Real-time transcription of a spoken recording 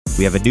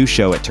We have a new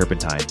show at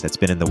Turpentine that's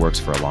been in the works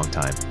for a long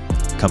time,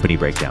 Company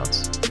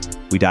Breakdowns.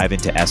 We dive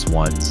into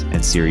S1s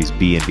and Series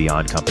B and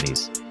beyond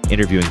companies,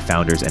 interviewing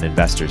founders and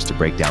investors to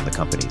break down the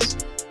companies.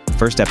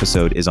 First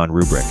episode is on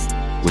Rubrik,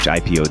 which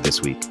IPO'd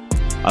this week.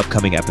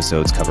 Upcoming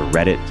episodes cover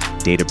Reddit,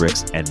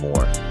 Databricks, and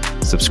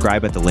more.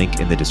 Subscribe at the link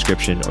in the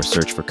description or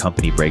search for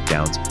Company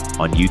Breakdowns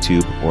on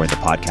YouTube or in the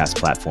podcast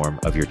platform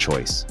of your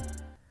choice.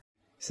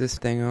 Is this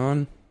thing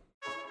on?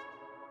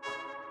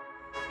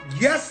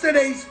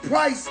 Yesterday's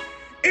price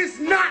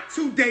is not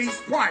today's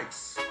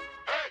price.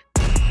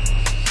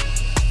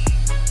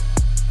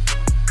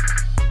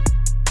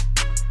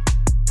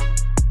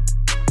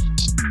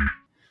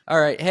 All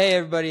right. Hey,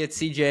 everybody. It's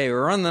CJ.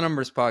 We're on the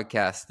Numbers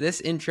Podcast.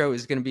 This intro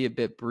is going to be a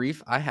bit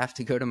brief. I have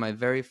to go to my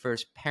very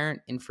first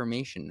parent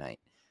information night.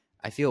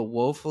 I feel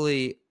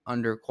woefully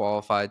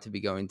underqualified to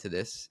be going to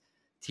this.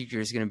 Teacher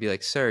is going to be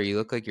like, sir, you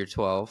look like you're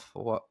 12.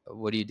 What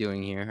are you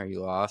doing here? Are you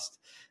lost?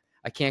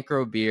 I can't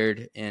grow a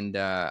beard, and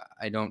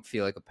I don't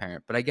feel like a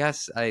parent, but I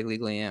guess I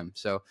legally am.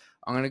 So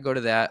I'm going to go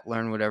to that,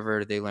 learn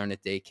whatever they learn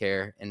at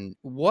daycare. And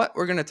what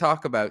we're going to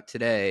talk about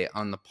today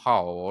on the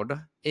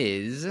pod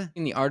is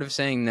in the art of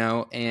saying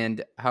no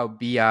and how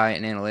BI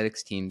and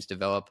analytics teams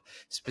develop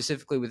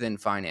specifically within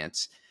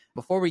finance.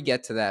 Before we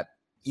get to that,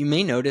 you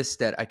may notice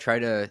that I try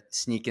to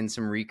sneak in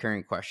some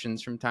recurring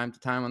questions from time to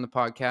time on the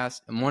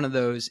podcast. And one of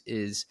those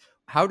is,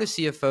 how do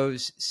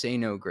CFOs say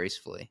no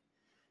gracefully?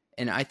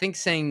 And I think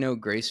saying no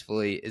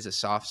gracefully is a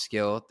soft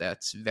skill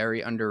that's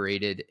very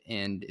underrated,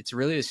 and it's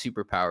really a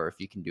superpower if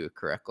you can do it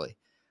correctly.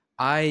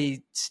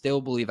 I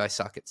still believe I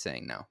suck at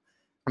saying no.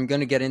 I'm going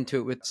to get into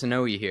it with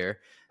Sinohe here,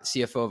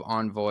 CFO of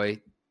Envoy,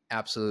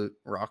 absolute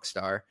rock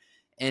star.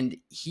 And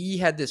he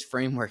had this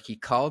framework. He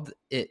called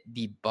it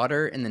the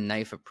butter and the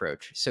knife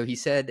approach. So he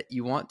said,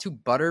 you want to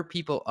butter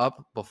people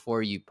up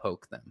before you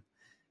poke them.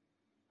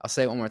 I'll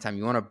say it one more time.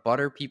 You want to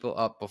butter people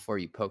up before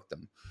you poke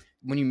them.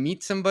 When you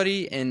meet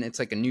somebody and it's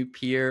like a new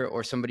peer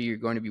or somebody you're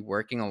going to be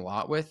working a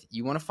lot with,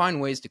 you want to find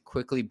ways to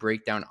quickly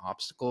break down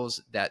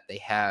obstacles that they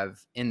have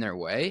in their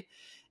way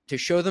to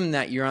show them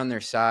that you're on their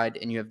side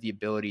and you have the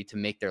ability to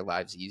make their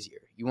lives easier.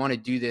 You want to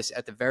do this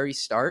at the very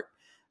start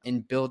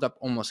and build up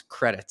almost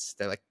credits.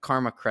 They're like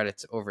karma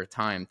credits over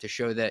time to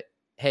show that,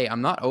 hey,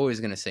 I'm not always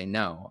going to say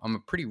no. I'm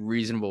a pretty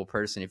reasonable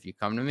person if you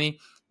come to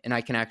me, and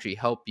I can actually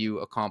help you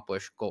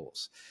accomplish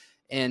goals.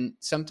 And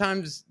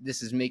sometimes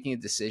this is making a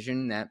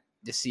decision that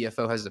the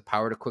CFO has the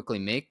power to quickly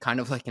make, kind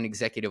of like an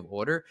executive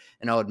order.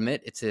 And I'll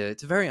admit it's a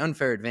very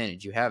unfair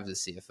advantage you have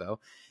as a CFO.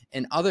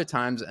 And other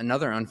times,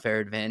 another unfair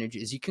advantage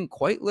is you can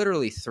quite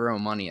literally throw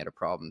money at a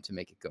problem to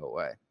make it go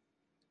away.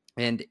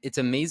 And it's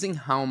amazing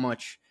how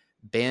much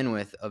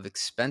bandwidth of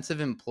expensive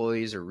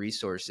employees or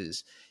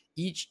resources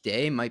each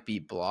day might be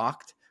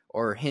blocked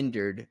or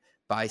hindered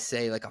by,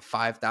 say, like a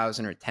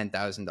 $5,000 or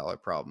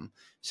 $10,000 problem.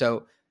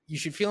 So you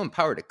should feel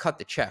empowered to cut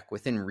the check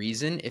within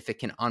reason if it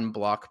can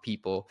unblock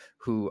people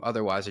who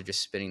otherwise are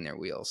just spinning their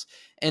wheels.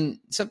 And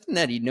something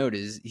that he noted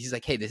is, he's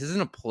like, hey, this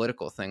isn't a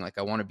political thing. Like,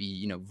 I want to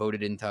be,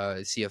 voted into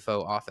a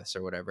CFO office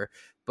or whatever,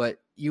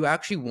 but you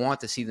actually want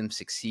to see them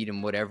succeed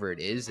in whatever it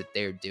is that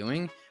they're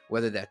doing,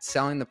 whether that's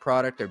selling the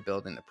product or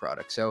building the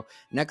product. So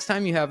next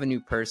time you have a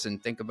new person,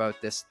 think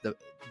about this,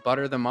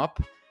 butter them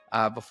up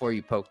before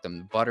you poke them,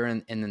 the butter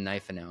and the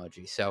knife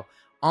analogy. So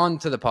on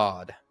to the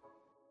pod.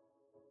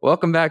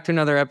 Welcome back to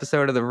another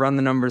episode of the Run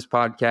the Numbers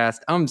Podcast.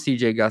 I'm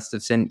CJ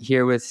Gustafson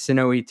here with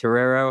Sinohe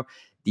Terrero,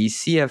 the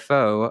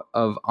CFO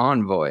of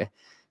Envoy.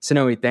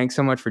 Sinohe, thanks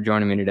so much for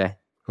joining me today.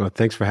 Well,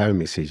 thanks for having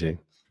me, CJ.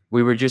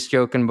 We were just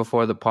joking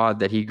before the pod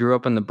that he grew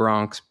up in the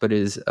Bronx, but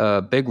is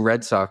a big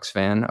Red Sox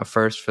fan, a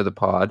first for the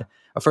pod.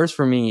 A first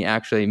for me,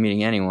 actually,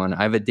 meeting anyone.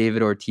 I have a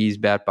David Ortiz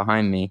bat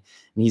behind me,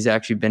 and he's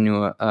actually been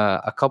to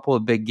a couple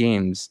of big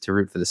games to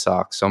root for the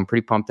Sox, so I'm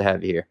pretty pumped to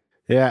have you here.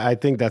 Yeah, I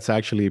think that's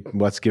actually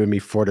what's given me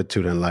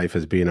fortitude in life,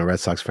 is being a Red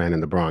Sox fan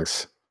in the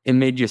Bronx. It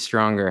made you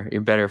stronger.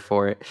 You're better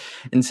for it.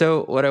 And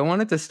so what I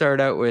wanted to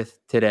start out with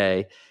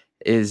today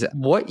is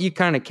what you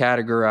kind of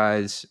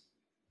categorize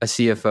a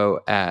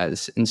CFO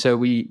as. And so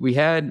we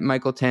had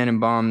Michael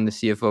Tannenbaum, the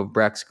CFO of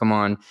Brex, come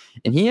on,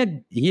 and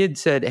he had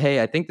said,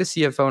 hey, I think the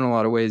CFO in a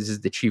lot of ways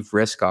is the chief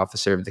risk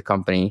officer of the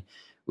company.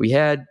 We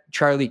had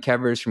Charlie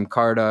Kevers from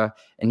Carta,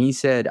 and he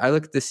said, I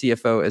look at the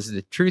CFO as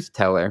the truth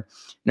teller.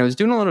 And I was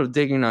doing a little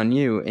digging on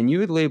you, and you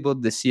had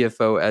labeled the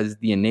CFO as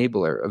the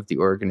enabler of the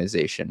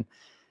organization.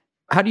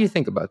 How do you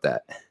think about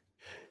that?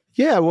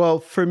 Yeah, well,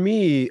 for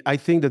me, I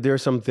think that there are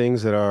some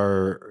things that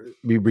are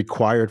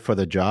required for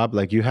the job.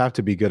 Like, you have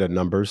to be good at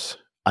numbers.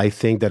 I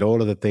think that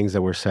all of the things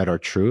that were said are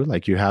true.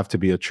 Like, you have to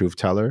be a truth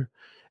teller,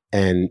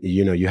 and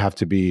you have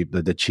to be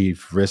the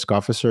chief risk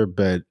officer.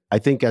 But I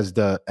think as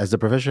the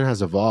profession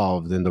has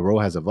evolved and the role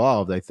has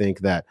evolved, I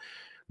think that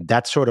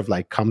sort of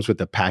like comes with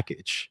the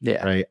package.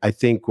 Yeah. Right. I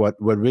think what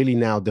really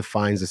now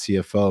defines the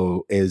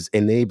CFO is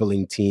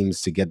enabling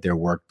teams to get their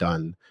work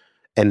done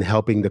and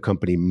helping the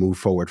company move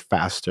forward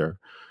faster.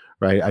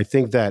 Right. I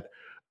think that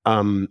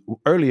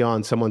early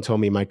on, someone told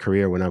me in my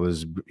career when I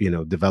was,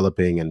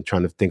 developing and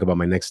trying to think about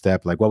my next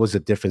step, like, what was the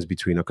difference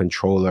between a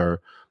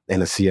controller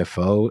and a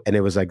CFO. And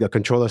it was like a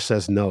controller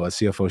says no, a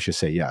CFO should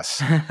say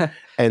yes.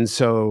 And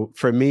so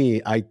for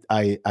me,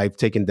 I've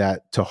taken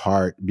that to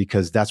heart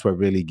because that's what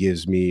really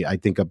gives me, I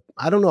think,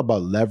 I don't know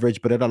about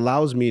leverage, but it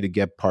allows me to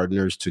get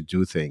partners to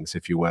do things,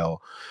 if you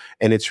will.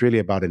 And it's really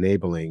about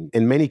enabling.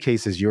 In many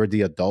cases, you're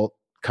the adult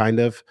kind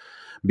of,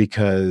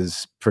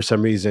 because for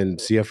some reason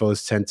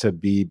CFOs tend to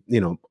be,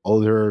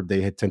 older.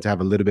 They tend to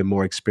have a little bit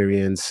more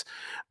experience,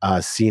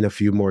 seen a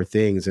few more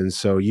things. And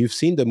so you've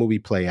seen the movie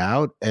play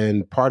out.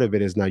 And part of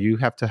it is now you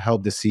have to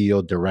help the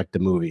CEO direct the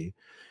movie.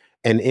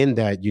 And in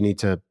that, you need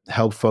to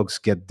help folks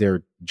get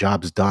their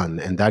jobs done.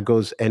 And that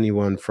goes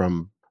anyone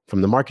from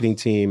the marketing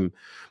team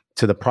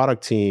to the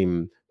product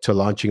team to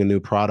launching a new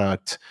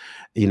product,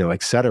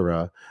 et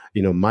cetera.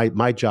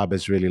 My job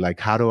is really like,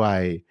 how do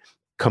I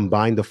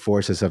combine the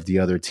forces of the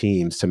other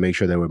teams to make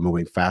sure that we're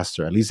moving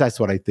faster? At least that's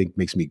what I think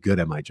makes me good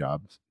at my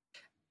job.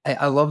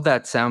 I love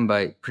that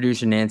soundbite.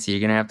 Producer Nancy,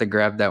 you're going to have to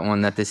grab that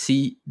one, that the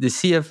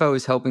CFO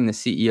is helping the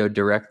CEO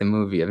direct the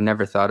movie. I've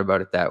never thought about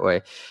it that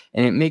way.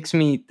 And it makes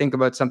me think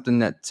about something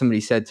that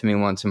somebody said to me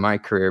once in my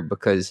career,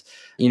 because,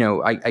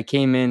 I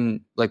came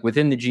in like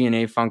within the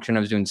G&A function. I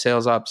was doing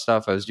sales ops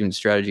stuff. I was doing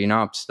strategy and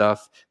ops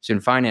stuff. I was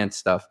doing finance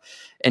stuff.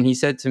 And he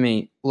said to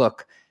me,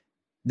 look,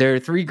 there are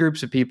three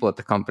groups of people at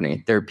the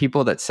company. There are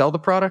people that sell the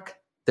product,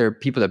 there are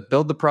people that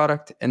build the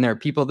product, and there are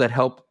people that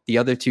help the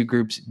other two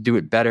groups do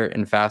it better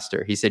and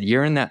faster. He said,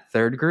 you're in that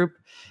third group.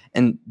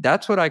 And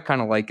that's what I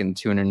kind of liken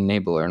to an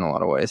enabler in a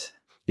lot of ways.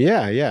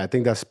 Yeah. I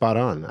think that's spot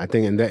on. I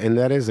think, and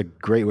that is a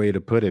great way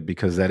to put it,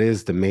 because that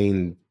is the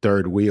main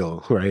third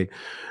wheel, right?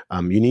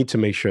 You need to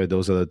make sure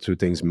those other two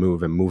things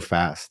move and move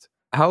fast.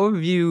 How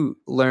have you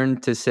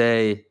learned to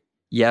say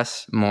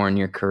yes more in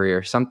your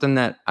career? Something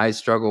that I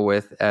struggle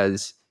with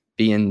as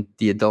being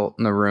the adult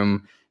in the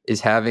room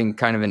is having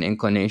kind of an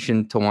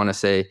inclination to want to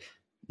say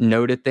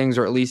no to things,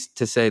 or at least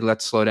to say,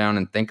 let's slow down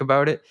and think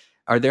about it.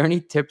 Are there any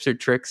tips or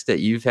tricks that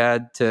you've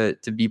had to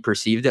be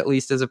perceived, at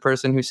least as a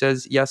person who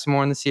says yes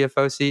more in the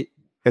CFO seat?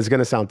 It's going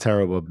to sound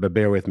terrible, but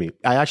bear with me.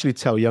 I actually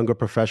tell younger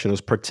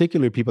professionals,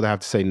 particularly people that have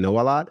to say no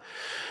a lot,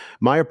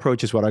 my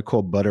approach is what I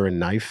call butter and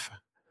knife.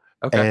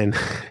 Okay. And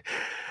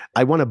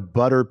I want to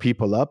butter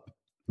people up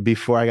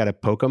before I got to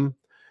poke them,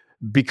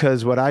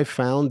 because what I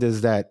found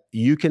is that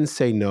you can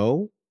say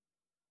no,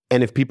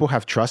 and if people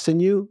have trust in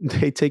you,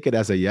 they take it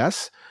as a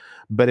yes.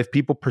 But if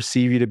people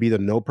perceive you to be the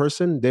no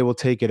person, they will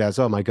take it as,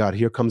 oh my God,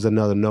 here comes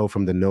another no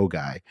from the no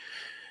guy.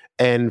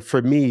 And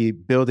for me,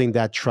 building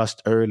that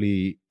trust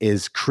early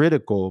is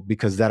critical,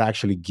 because that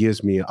actually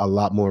gives me a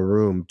lot more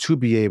room to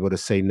be able to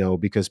say no,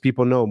 because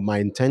people know my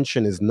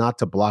intention is not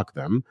to block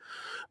them.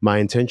 My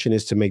intention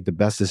is to make the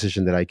best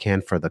decision that I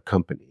can for the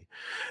company.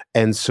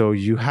 And so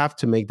you have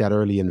to make that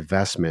early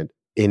investment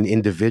in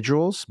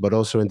individuals, but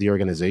also in the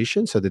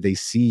organization, so that they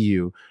see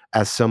you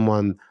as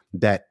someone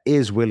that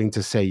is willing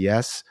to say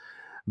yes.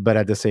 But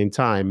at the same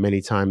time,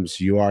 many times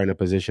you are in a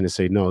position to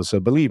say no. So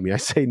believe me, I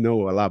say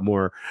no a lot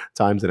more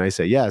times than I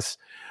say yes.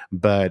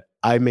 But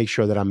I make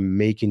sure that I'm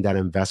making that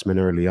investment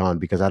early on,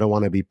 because I don't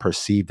want to be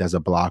perceived as a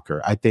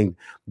blocker. I think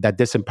that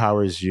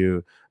disempowers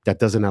you. That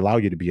doesn't allow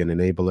you to be an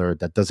enabler.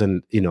 That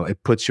doesn't,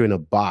 it puts you in a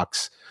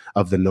box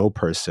of the no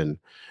person.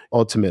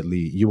 Ultimately,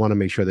 you want to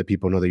make sure that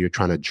people know that you're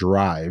trying to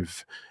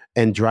drive.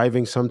 And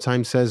driving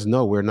sometimes says,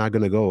 no, we're not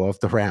going to go off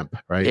the ramp,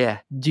 right? Yeah.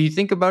 Do you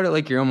think about it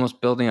like you're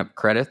almost building up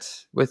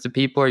credits with the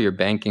people, or you're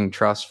banking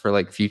trust for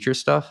like future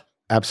stuff?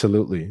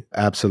 Absolutely.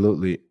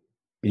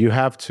 You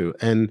have to.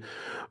 And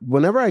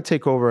whenever I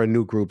take over a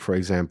new group, for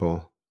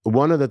example,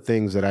 one of the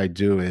things that I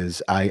do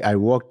is I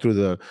walk through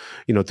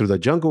the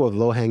jungle of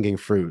low-hanging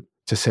fruit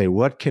to say,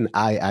 what can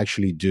I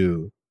actually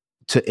do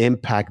to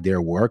impact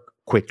their work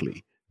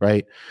quickly,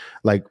 right?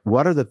 Like,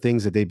 what are the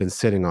things that they've been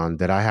sitting on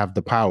that I have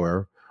the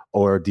power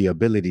or the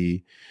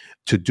ability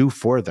to do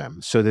for them,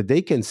 so that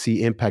they can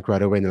see impact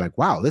right away. And they're like,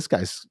 wow, this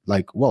guy's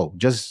like, whoa,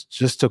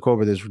 just took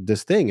over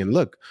this thing. And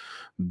look,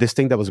 this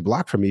thing that was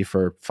blocked for me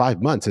for 5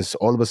 months is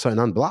all of a sudden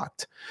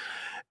unblocked.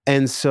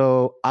 And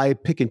so I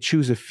pick and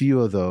choose a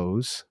few of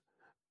those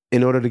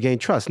in order to gain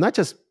trust.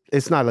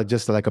 It's not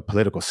just like a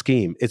political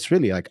scheme. It's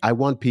really like, I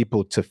want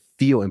people to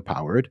feel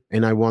empowered,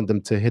 and I want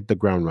them to hit the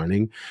ground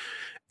running.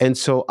 And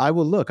so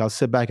I'll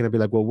sit back and I'll be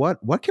like, well,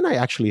 what can I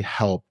actually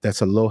help that's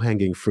a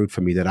low-hanging fruit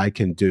for me that I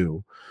can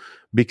do?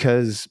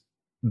 Because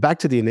back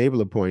to the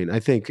enabler point,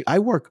 I think I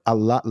work a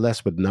lot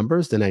less with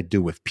numbers than I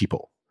do with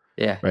people.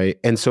 Yeah. Right.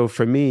 And so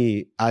for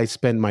me, I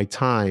spend my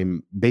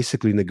time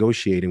basically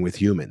negotiating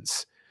with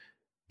humans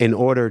in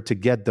order to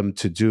get them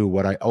to do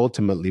what I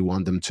ultimately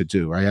want them to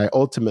do. Right. I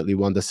ultimately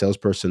want the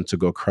salesperson to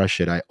go crush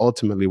it. I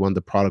ultimately want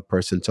the product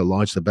person to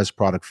launch the best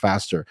product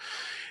faster.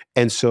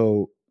 And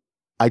so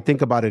I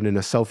think about it in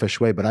a selfish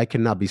way, but I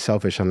cannot be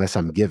selfish unless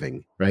I'm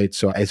giving, right?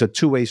 So it's a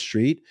two-way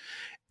street,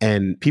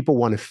 and people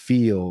want to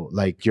feel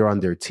like you're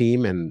on their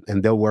team, and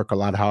they'll work a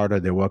lot harder,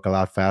 they'll work a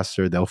lot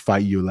faster, they'll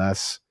fight you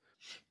less.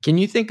 Can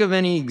you think of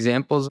any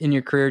examples in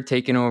your career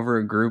taking over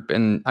a group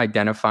and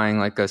identifying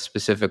like a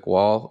specific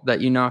wall that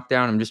you knocked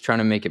down? I'm just trying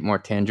to make it more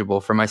tangible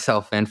for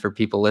myself and for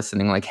people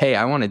listening. Like, hey,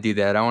 I want to do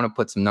that. I want to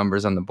put some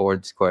numbers on the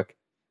boards quick.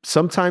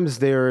 Sometimes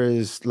there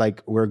is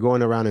like we're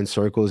going around in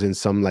circles in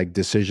some like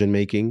decision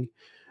making.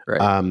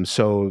 Right.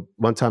 So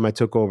one time I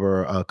took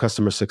over a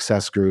customer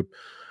success group.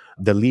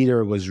 The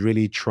leader was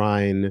really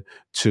trying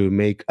to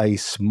make a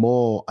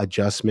small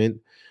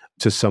adjustment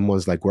to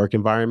someone's like work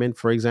environment,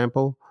 for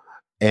example.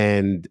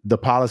 And the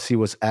policy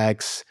was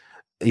X.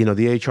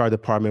 The HR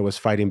department was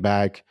fighting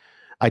back.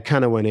 I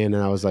kind of went in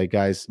and I was like,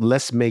 guys,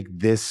 let's make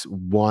this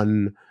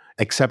one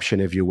exception,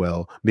 if you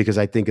will, because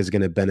I think it's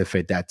going to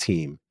benefit that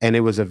team. And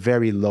it was a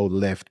very low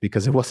lift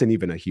because it wasn't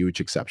even a huge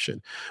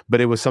exception,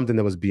 but it was something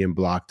that was being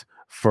blocked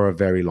for a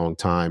very long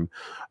time.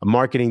 A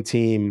marketing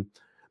team,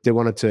 they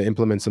wanted to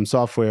implement some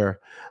software.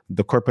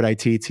 The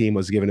corporate IT team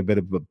was giving a bit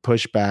of a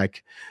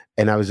pushback.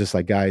 And I was just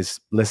like, guys,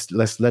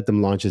 let's let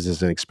them launch this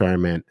as an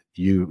experiment.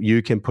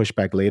 You can push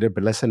back later,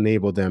 but let's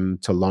enable them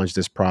to launch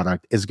this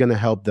product. It's going to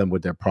help them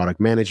with their product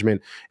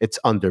management. It's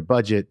under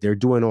budget. They're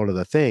doing all of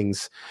the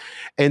things.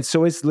 And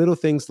so it's little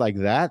things like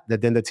that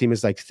then the team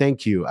is like,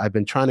 thank you. I've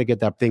been trying to get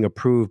that thing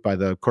approved by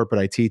the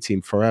corporate IT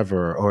team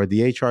forever, or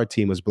the HR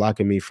team was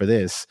blocking me for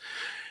this.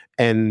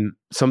 And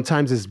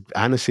sometimes it's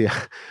honestly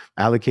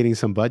allocating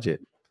some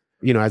budget.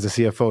 As a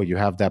CFO, you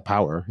have that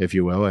power, if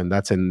you will, and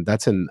that's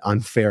an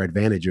unfair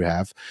advantage you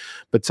have.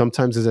 But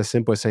sometimes it's as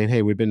simple as saying,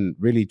 hey, we've been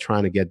really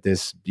trying to get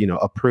this,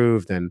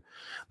 approved. And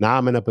now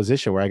I'm in a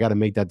position where I got to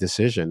make that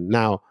decision.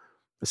 Now,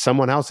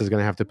 someone else is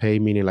going to have to pay,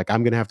 meaning like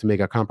I'm going to have to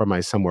make a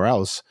compromise somewhere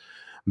else.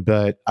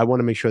 But I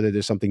want to make sure that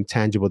there's something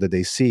tangible that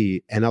they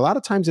see. And a lot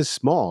of times it's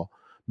small,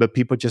 but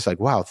people just like,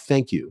 wow,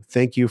 thank you.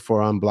 Thank you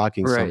for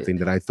unblocking Right. something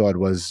that I thought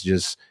was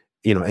just,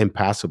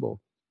 impassable.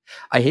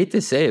 I hate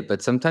to say it,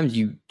 but sometimes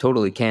you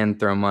totally can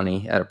throw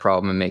money at a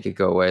problem and make it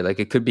go away. Like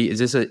it could be, is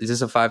this a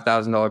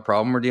 $5,000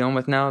 problem we're dealing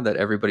with now that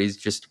everybody's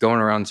just going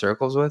around in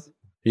circles with?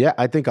 Yeah,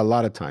 I think a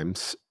lot of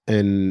times.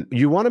 And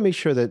you want to make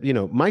sure that,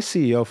 my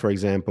CEO, for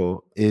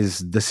example, is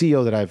the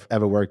CEO that I've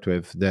ever worked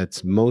with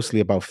that's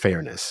mostly about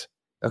fairness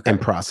and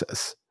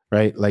process,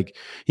 right? Like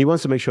he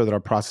wants to make sure that our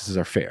processes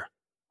are fair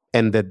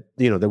and that,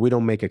 that we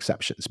don't make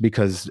exceptions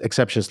because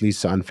exceptions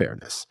leads to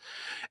unfairness.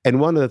 And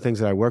one of the things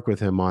that I work with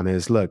him on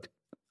is, look,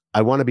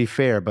 I want to be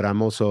fair, but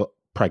I'm also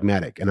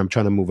pragmatic and I'm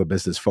trying to move a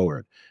business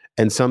forward.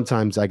 And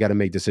sometimes I got to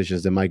make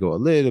decisions that might go a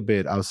little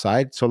bit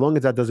outside. So long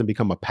as that doesn't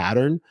become a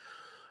pattern,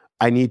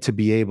 I need to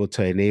be able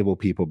to enable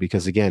people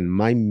because, again,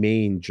 my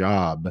main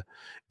job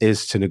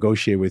is to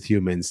negotiate with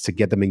humans, to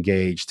get them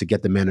engaged, to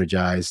get them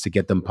energized, to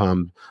get them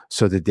pumped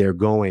so that they're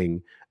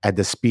going at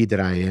the speed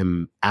that I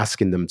am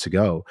asking them to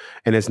go.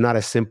 And it's not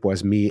as simple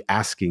as me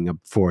asking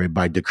for it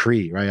by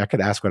decree, right? I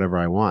could ask whatever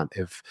I want.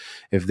 If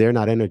they're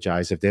not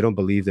energized, if they don't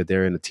believe that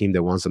they're in a team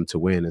that wants them to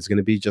win, it's going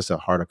to be just a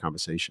harder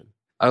conversation.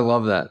 I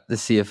love that. The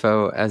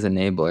CFO as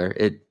enabler.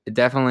 It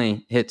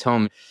definitely hits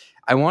home.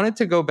 I wanted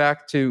to go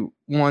back to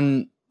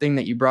one thing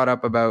that you brought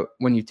up about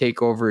when you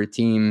take over a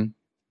team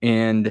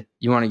and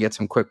you want to get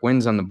some quick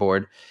wins on the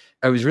board.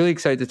 I was really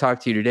excited to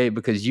talk to you today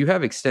because you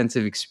have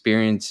extensive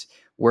experience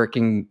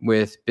working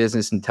with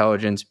business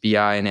intelligence,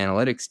 BI, and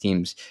analytics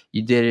teams.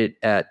 You did it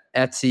at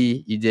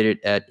Etsy, you did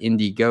it at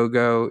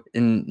Indiegogo,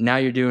 and now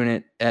you're doing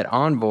it at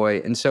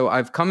Envoy. And so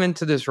I've come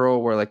into this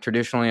role where like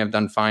traditionally I've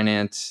done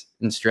finance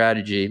and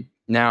strategy.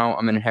 Now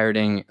I'm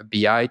inheriting a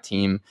BI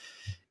team.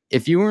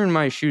 If you were in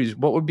my shoes,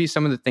 what would be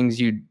some of the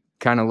things you'd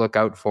kind of look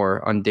out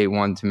for on day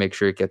one to make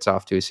sure it gets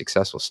off to a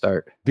successful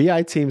start?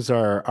 BI teams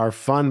are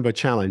fun but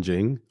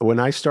challenging. When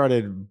I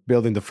started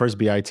building the first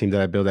BI team that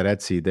I built at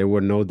Etsy, there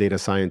were no data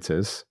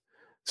scientists.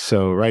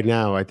 So right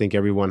now, I think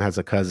everyone has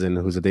a cousin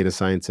who's a data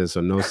scientist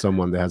or knows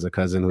someone that has a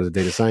cousin who's a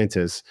data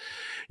scientist.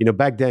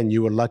 Back then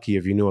you were lucky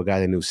if you knew a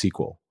guy that knew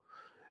SQL.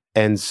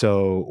 And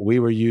so we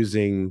were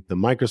using the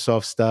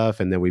Microsoft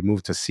stuff, and then we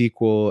moved to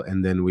SQL,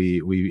 and then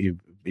we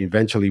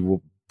eventually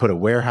put a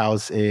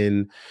warehouse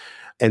in.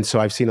 And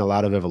so I've seen a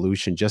lot of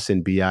evolution just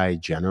in BI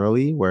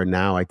generally, where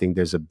now I think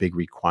there's a big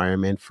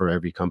requirement for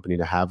every company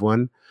to have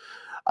one.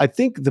 I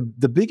think the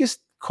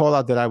biggest call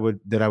out that I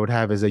would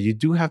have is that you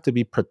do have to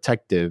be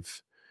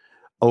protective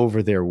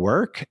over their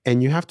work,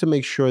 and you have to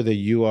make sure that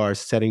you are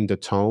setting the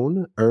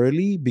tone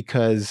early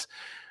because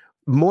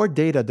more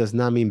data does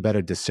not mean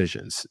better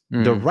decisions.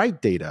 The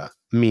right data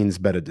means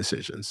better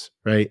decisions,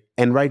 right?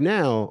 And right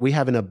now we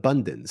have an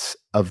abundance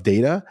of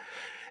data.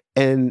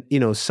 And,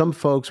 some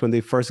folks, when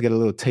they first get a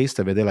little taste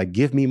of it, they're like,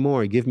 give me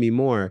more, give me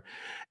more.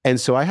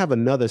 And so I have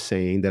another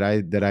saying that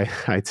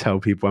I tell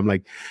people, I'm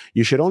like,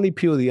 you should only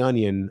peel the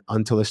onion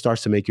until it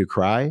starts to make you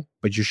cry,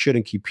 but you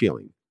shouldn't keep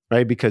peeling,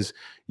 right? Because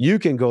you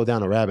can go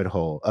down a rabbit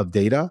hole of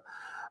data,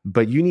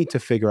 but you need to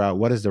figure out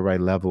what is the right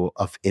level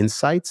of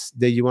insights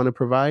that you want to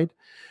provide.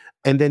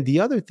 And then the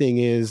other thing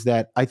is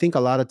that I think a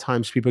lot of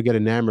times people get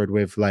enamored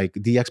with like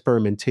the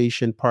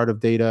experimentation part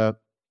of data,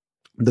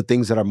 the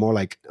things that are more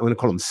like, I'm going to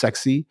call them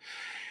sexy.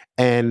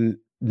 And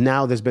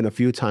now there's been a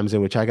few times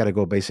in which I got to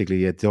go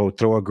basically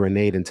throw a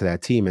grenade into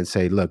that team and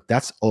say, look,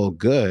 that's all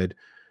good,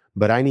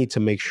 but I need to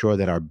make sure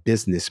that our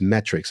business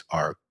metrics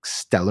are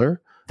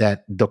stellar,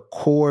 that the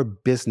core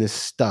business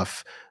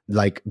stuff,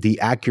 like the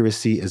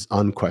accuracy is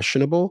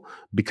unquestionable,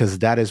 because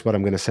that is what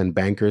I'm going to send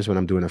bankers when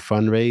I'm doing a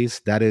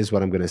fundraise. That is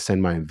what I'm going to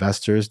send my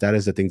investors. That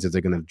is the things that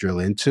they're going to drill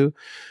into.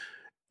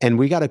 And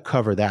we got to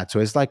cover that. So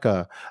it's like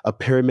a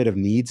pyramid of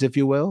needs, if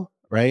you will,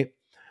 right?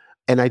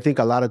 And I think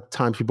a lot of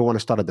times people want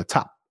to start at the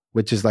top,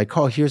 which is like,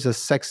 oh, here's a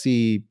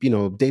sexy,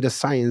 data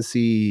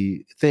science-y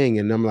thing.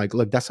 And I'm like,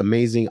 look, that's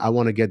amazing. I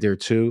want to get there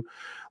too.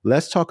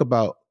 Let's talk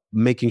about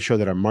making sure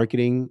that our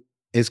marketing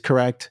is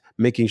correct,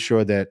 making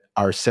sure that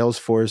our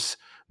Salesforce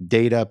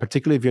data,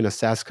 particularly if you're in a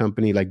SaaS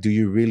company, like, do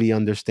you really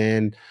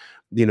understand,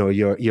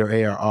 your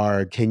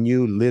ARR?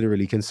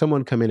 Can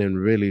someone come in and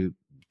really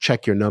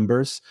check your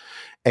numbers?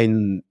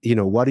 And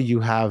what do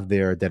you have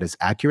there that is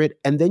accurate?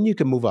 And then you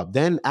can move up.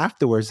 Then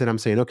afterwards, then I'm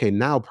saying, okay,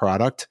 now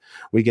product,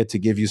 we get to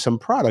give you some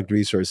product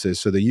resources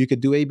so that you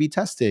could do A/B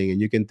testing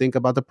and you can think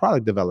about the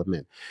product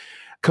development.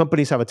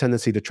 Companies have a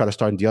tendency to try to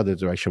start in the other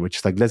direction, which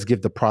is like, let's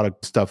give the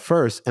product stuff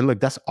first. And look,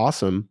 that's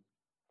awesome.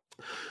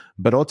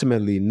 But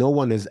ultimately, no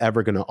one is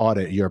ever going to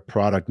audit your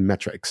product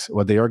metrics.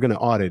 What they are going to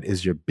audit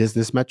is your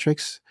business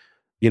metrics.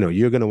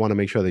 You're going to want to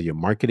make sure that your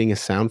marketing is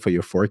sound for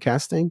your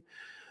forecasting.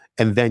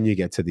 And then you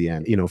get to the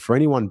end. For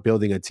anyone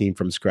building a team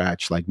from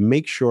scratch, like,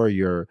 make sure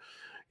your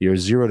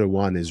 0 to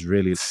 1 is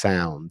really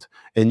sound.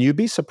 And you'd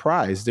be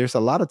surprised. There's a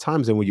lot of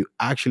times that when you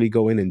actually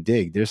go in and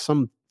dig, there's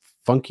some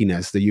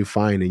funkiness that you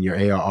find in your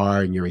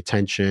ARR and your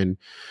retention.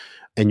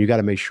 And you got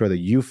to make sure that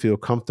you feel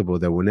comfortable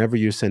that whenever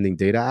you're sending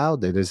data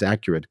out, that is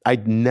accurate.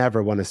 I'd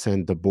never want to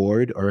send the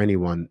board or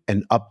anyone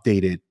an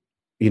updated,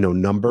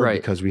 number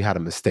because we had a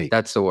mistake.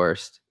 That's the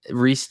worst.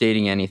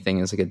 Restating anything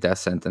is like a death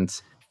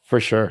sentence. For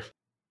sure.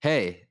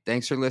 Hey,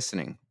 thanks for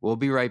listening. We'll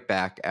be right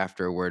back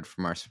after a word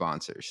from our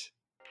sponsors.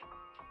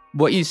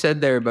 What you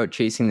said there about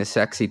chasing the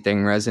sexy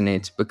thing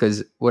resonates,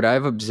 because what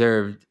I've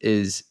observed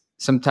is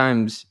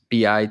sometimes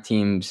BI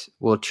teams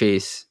will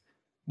chase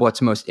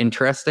what's most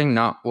interesting,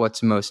 not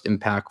what's most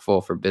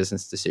impactful for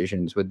business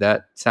decisions. Would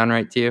that sound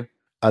right to you?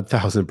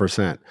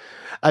 1,000%.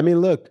 I mean,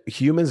 look,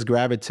 humans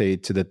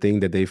gravitate to the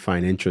thing that they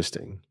find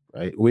interesting,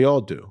 right? We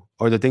all do.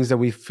 Or the things that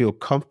we feel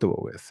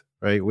comfortable with,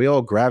 right? We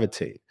all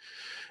gravitate.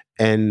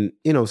 And,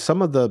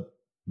 some of the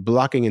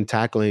blocking and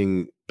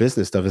tackling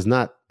business stuff is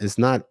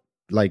not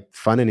like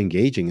fun and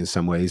engaging in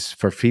some ways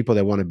for people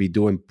that want to be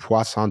doing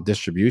Poisson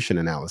distribution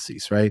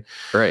analyses, right?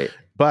 Right.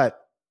 But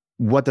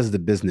what does the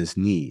business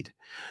need?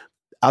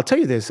 I'll tell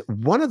you this,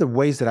 one of the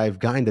ways that I've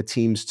gotten the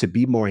teams to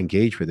be more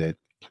engaged with it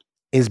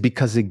is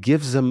because it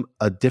gives them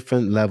a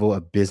different level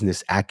of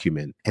business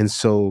acumen. And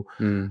so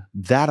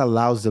that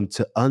allows them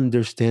to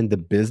understand the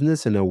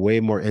business in a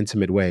way more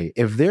intimate way.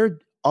 If they're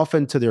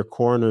often to their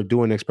corner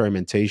doing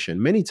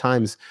experimentation, many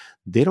times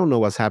they don't know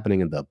what's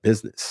happening in the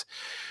business.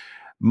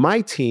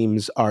 My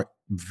teams are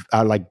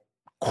like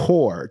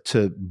core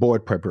to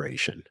board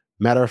preparation.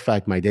 Matter of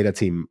fact, my data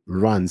team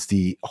runs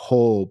the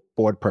whole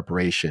board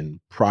preparation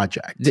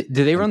project.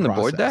 Do they run the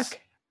board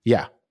deck?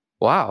 Yeah.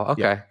 Wow.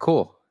 Okay, yeah.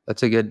 Cool.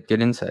 That's a good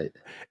insight.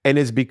 And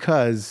it's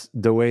because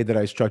the way that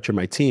I structure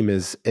my team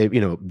is,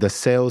 the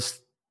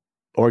sales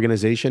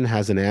organization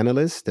has an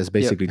analyst that's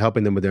basically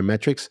helping them with their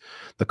metrics.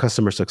 The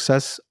customer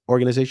success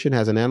organization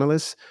has an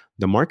analyst.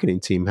 The marketing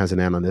team has an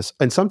analyst.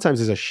 And sometimes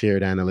there's a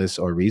shared analyst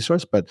or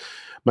resource. But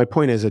my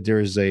point is that there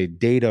is a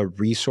data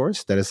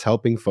resource that is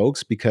helping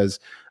folks, because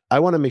I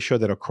want to make sure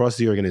that across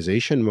the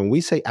organization, when we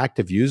say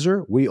active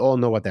user, we all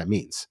know what that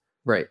means.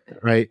 Right.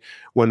 Right.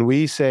 When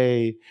we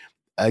say,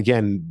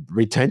 again,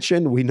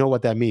 retention, we know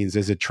what that means.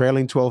 Is it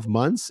trailing 12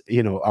 months?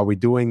 Are we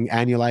doing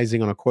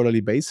annualizing on a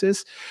quarterly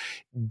basis?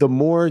 The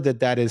more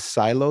that is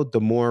siloed, the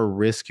more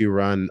risk you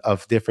run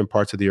of different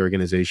parts of the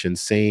organization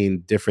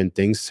saying different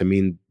things to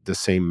mean the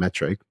same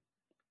metric.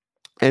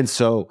 And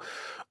so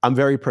I'm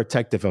very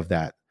protective of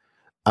that.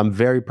 I'm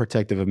very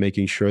protective of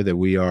making sure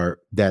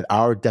that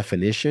our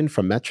definition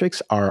for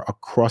metrics are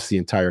across the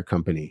entire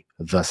company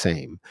the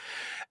same.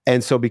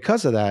 And so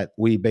because of that,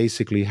 we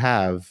basically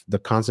have the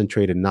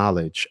concentrated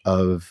knowledge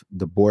of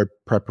the board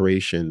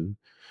preparation.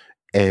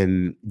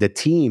 And the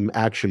team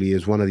actually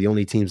is one of the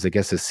only teams that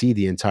gets to see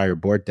the entire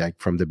board deck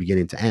from the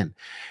beginning to end.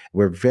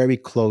 We're very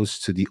close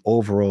to the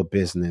overall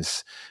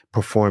business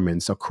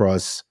performance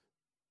across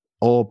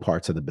all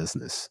parts of the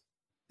business.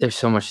 There's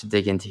so much to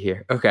dig into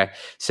here. Okay.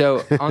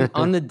 So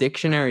on the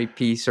dictionary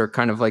piece, or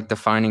kind of like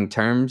defining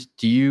terms,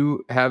 do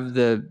you have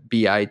the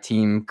BI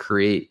team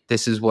create,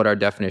 this is what our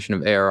definition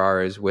of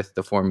ARR is with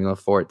the formula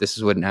for it, this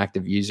is what an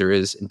active user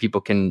is, and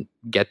people can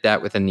get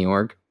that within the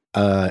org?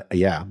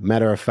 Yeah.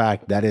 Matter of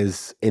fact, that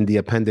is in the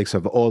appendix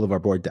of all of our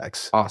board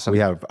decks. Awesome. We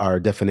have our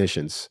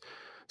definitions.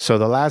 So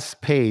the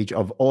last page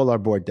of all our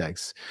board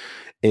decks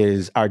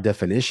is our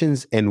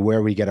definitions and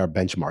where we get our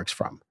benchmarks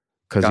from.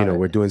 Because,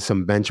 we're doing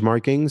some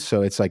benchmarking.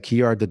 So it's like,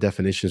 here are the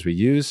definitions we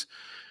use.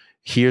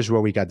 Here's where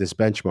we got this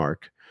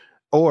benchmark.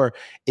 Or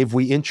if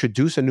we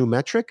introduce a new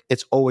metric,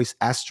 it's always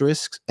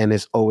asterisks and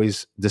it's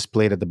always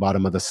displayed at the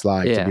bottom of the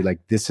slide to be like,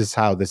 this is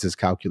how this is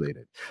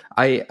calculated.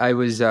 I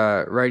was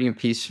writing a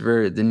piece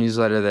for the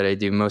newsletter that I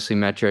do, mostly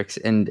metrics,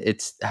 and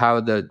it's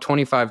how the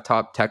 25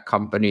 top tech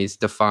companies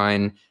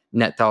define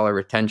net dollar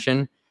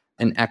retention,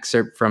 an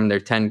excerpt from their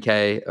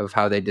 10K of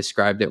how they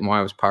described it and why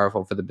it was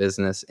powerful for the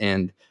business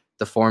and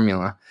the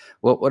formula.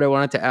 What I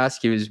wanted to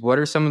ask you is, what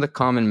are some of the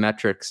common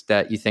metrics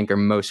that you think are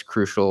most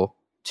crucial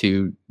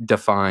to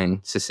define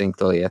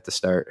succinctly at the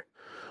start?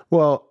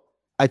 Well,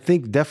 I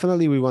think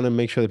definitely we want to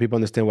make sure that people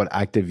understand what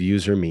active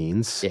user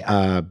means.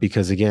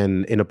 Because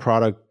again, in a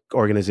product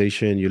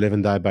organization, you live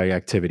and die by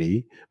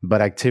activity,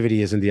 but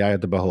activity is in the eye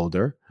of the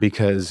beholder,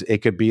 because it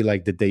could be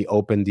like, did they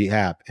open the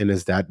app? And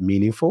is that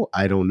meaningful?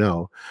 I don't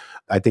know.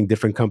 I think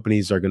different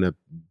companies are going to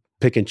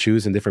pick and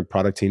choose, and different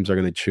product teams are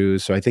going to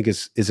choose. So I think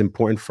it's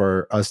important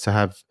for us to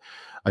have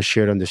a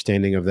shared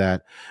understanding of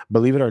that.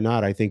 Believe it or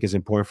not, I think it's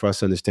important for us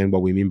to understand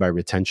what we mean by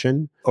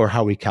retention, or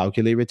how we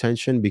calculate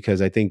retention,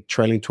 because I think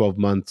trailing 12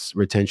 months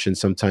retention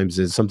sometimes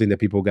is something that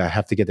people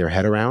have to get their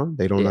head around.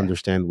 They don't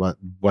understand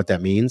what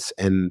that means.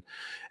 And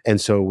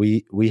so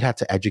we had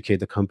to educate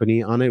the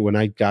company on it. When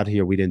I got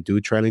here, we didn't do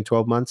trailing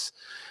 12 months.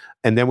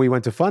 And then we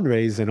went to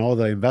fundraise, and all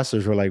the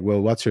investors were like, well,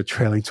 what's your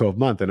trailing 12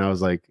 month? And I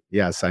was like,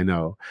 yes, I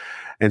know.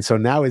 And so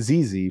now it's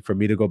easy for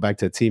me to go back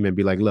to the team and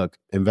be like, look,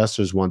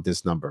 investors want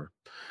this number.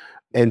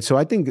 And so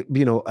I think,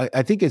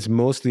 I think it's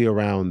mostly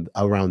around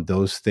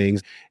those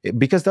things,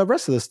 because the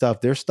rest of the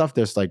stuff, there's stuff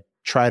that's like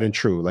tried and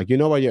true. Like,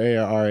 what your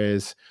ARR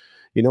is,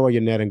 what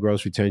your net and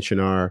gross retention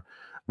are.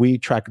 We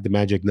track the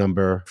magic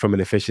number from an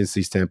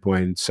efficiency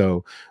standpoint.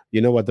 So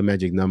what the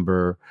magic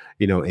number,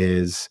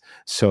 is.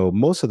 So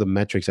most of the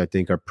metrics, I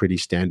think, are pretty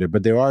standard,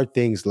 but there are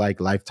things like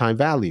lifetime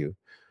value.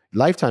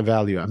 Lifetime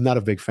value, I'm not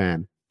a big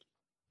fan,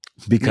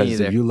 because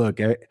if you look,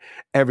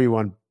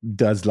 everyone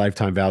does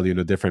lifetime value in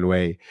a different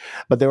way.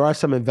 But there are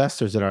some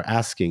investors that are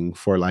asking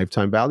for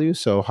lifetime value.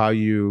 So how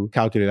you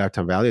calculate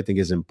lifetime value, I think,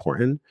 is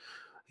important.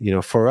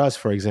 For us,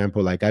 for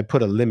example, like, I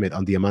put a limit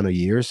on the amount of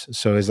years.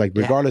 So it's like,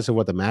 regardless of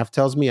what the math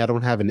tells me, I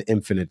don't have an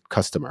infinite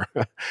customer.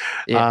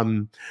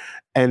 And,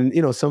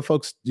 some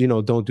folks,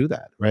 don't do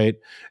that, right?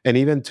 And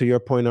even to your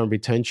point on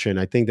retention,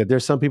 I think that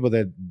there's some people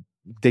that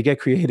they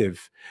get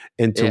creative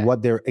into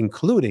what they're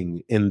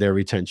including in their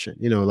retention.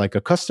 Like,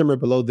 a customer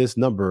below this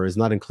number is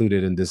not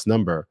included in this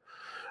number.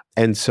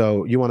 And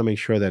so you want to make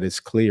sure that it's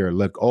clear,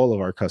 look, all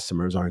of our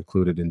customers are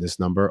included in this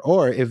number.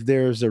 Or if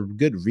there's a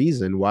good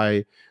reason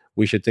why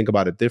we should think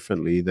about it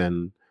differently,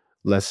 then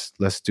let's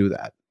do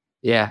that.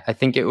 Yeah, I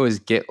think it was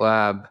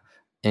GitLab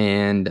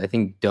and I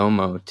think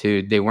Domo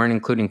too. They weren't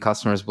including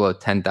customers below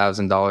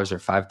 $10,000 or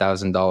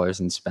 $5,000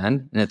 in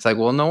spend. And it's like,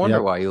 well, no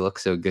wonder why you look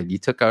so good. You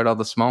took out all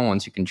the small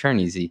ones you can churn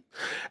easy.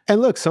 And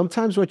look,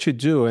 sometimes what you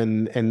do,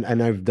 and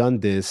I've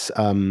done this,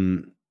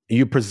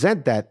 you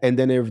present that, and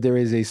then if there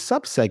is a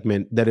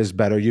subsegment that is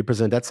better, you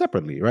present that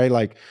separately, right?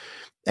 Like,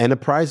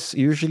 enterprise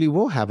usually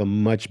will have a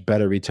much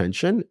better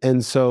retention.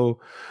 And so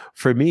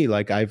for me,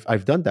 like,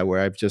 I've done that,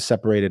 where I've just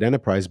separated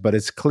enterprise, but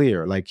it's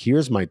clear, like,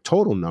 here's my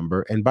total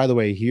number. And by the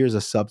way, here's a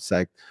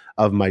subset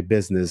of my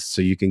business,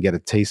 so you can get a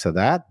taste of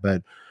that.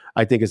 But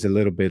I think it's a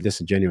little bit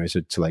disingenuous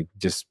to like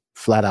just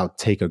flat out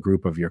take a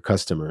group of your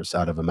customers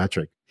out of a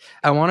metric.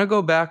 I want to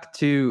go back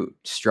to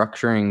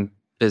structuring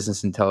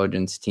business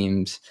intelligence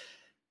teams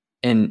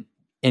and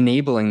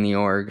enabling the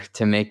org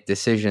to make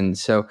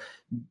decisions. So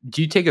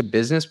do you take a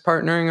business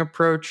partnering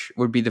approach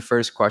would be the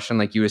first question,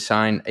 like you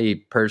assign a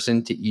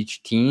person to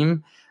each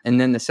team? And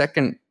then the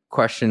second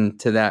question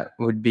to that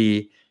would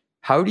be,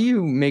 how do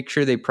you make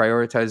sure they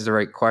prioritize the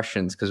right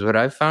questions? Because what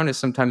I've found is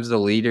sometimes the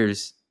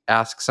leaders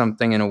ask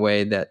something in a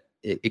way that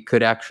it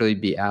could actually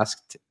be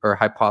asked or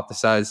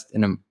hypothesized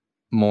in a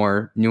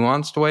more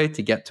nuanced way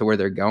to get to where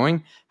they're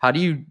going. How do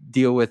you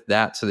deal with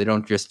that so they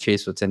don't just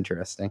chase what's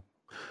interesting?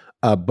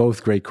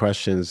 Both great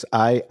questions.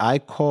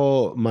 I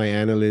call my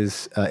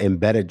analysts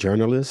embedded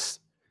journalists.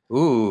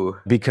 Ooh.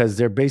 Because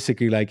they're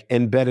basically like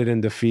embedded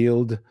in the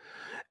field,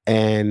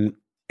 and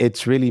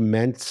it's really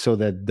meant so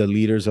that the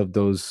leaders of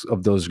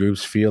those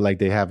groups feel like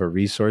they have a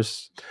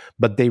resource,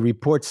 but they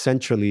report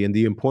centrally. And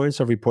the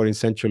importance of reporting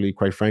centrally,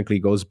 quite frankly,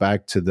 goes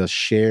back to the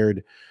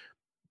shared,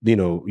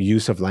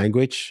 use of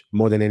language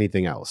more than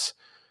anything else.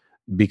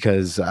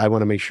 Because I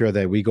want to make sure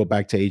that we go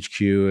back to HQ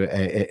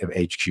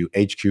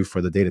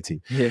for the data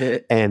team,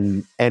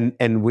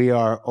 and we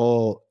are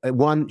all,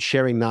 one,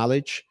 sharing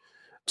knowledge,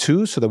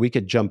 two, so that we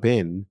could jump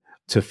in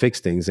to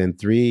fix things, and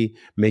three,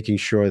 making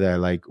sure that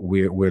like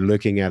we're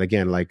looking at,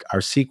 again, like our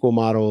SQL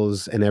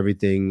models and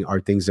everything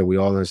are things that we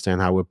all understand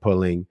how we're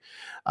pulling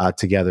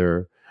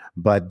together,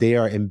 but they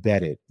are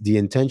embedded. The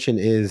intention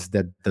is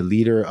that the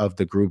leader of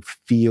the group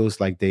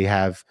feels like they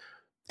have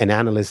an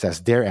analyst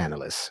as their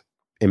analyst.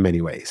 In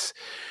many ways.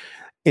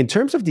 In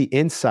terms of the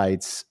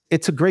insights,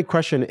 it's a great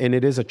question, and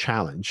it is a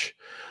challenge.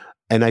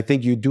 And I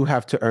think you do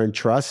have to earn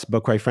trust,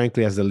 but quite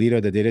frankly, as the leader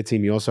of the data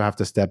team, you also have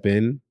to step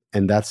in.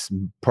 And that's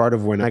part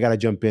of when I got to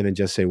jump in and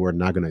just say, we're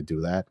not going to do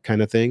that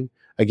kind of thing.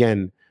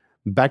 Again,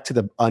 back to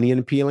the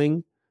onion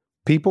peeling,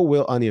 People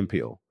will onion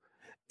peel.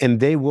 And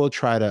they will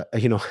try to,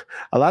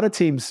 a lot of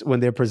teams,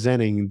 when they're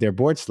presenting their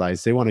board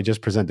slides, they want to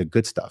just present the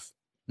good stuff.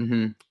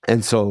 Mm-hmm.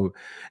 And so,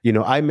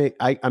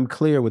 I'm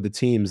clear with the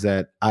teams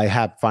that I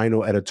have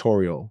final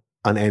editorial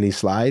on any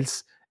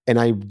slides. And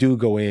I do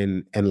go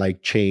in and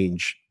like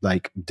change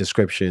like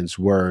descriptions,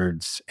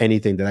 words,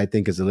 anything that I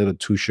think is a little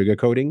too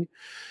sugarcoating,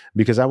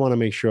 because I want to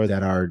make sure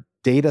that our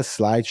data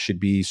slides should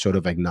be sort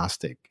of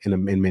agnostic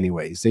in many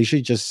ways. They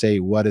should just say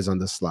what is on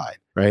the slide,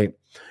 right?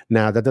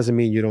 Now, that doesn't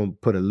mean you don't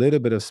put a little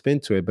bit of spin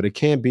to it, but it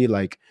can't be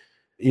like,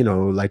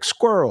 like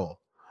squirrel.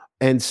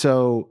 And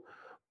so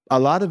a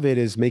lot of it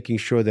is making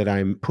sure that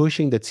I'm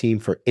pushing the team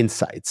for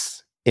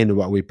insights in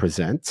what we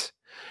present.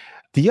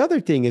 The other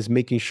thing is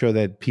making sure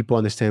that people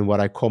understand what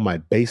I call my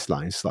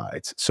baseline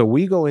slides. So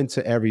we go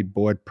into every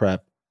board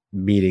prep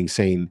meeting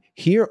saying,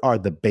 here are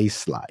the base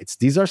slides.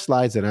 These are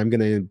slides that I'm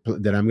going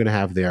to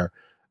have there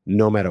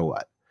no matter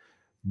what.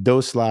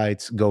 Those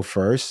slides go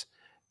first.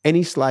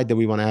 Any slide that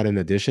we want to add in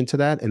addition to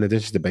that, in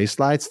addition to the base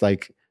slides,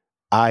 like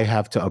I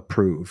have to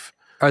approve.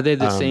 Are they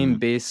the same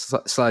base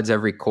slides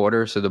every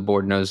quarter so the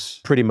board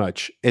knows? Pretty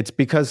much. It's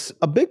because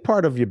a big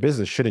part of your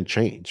business shouldn't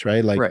change,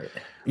 right? Like right.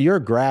 Your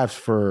graphs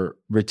for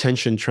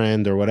retention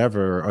trend or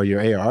whatever, or your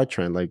ARR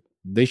trend, like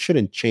they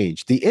shouldn't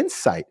change. The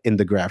insight in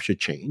the graph should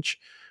change.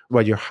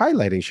 What you're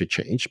highlighting should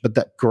change, but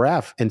that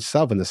graph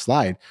itself in the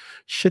slide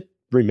should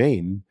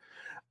remain.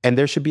 And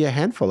there should be a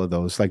handful of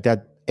those like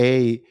that.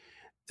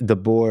 The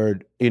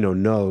board,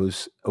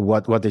 knows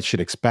what they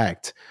should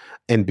expect.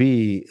 And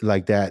B,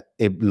 like that,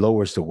 it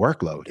lowers the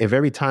workload. If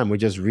every time we're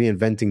just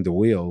reinventing the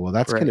wheel, well,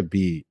 that's right.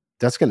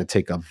 going to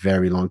take a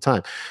very long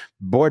time.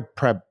 Board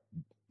prep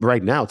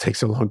right now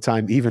takes a long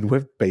time, even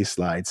with base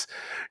slides,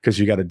 because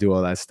you got to do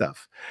all that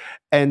stuff.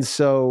 And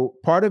so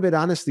part of it,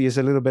 honestly, is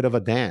a little bit of a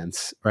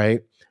dance,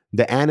 right?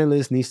 The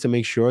analyst needs to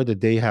make sure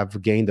that they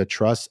have gained the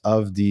trust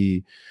of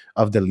the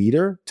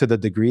leader to the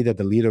degree that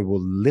the leader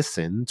will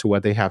listen to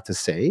what they have to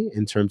say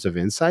in terms of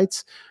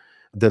insights.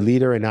 The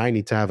leader and I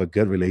need to have a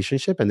good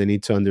relationship, and they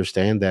need to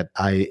understand that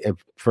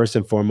first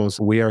and foremost,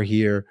 we are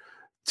here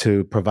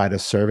to provide a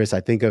service.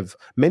 I think of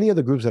many of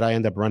the groups that I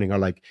end up running are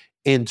like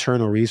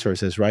internal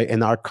resources, right?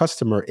 And our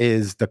customer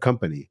is the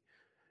company,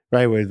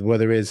 right?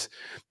 Whether it's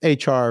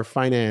HR,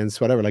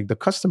 finance, whatever, like the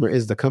customer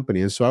is the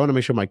company. And so I want to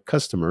make sure my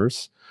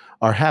customers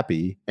are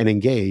happy and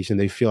engaged and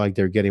they feel like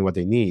they're getting what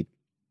they need.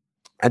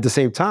 At the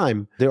same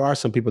time, there are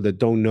some people that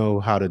don't know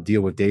how to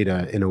deal with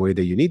data in a way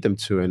that you need them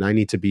to. And I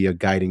need to be a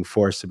guiding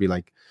force to be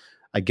like,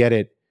 I get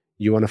it.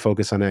 You want to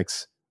focus on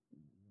X.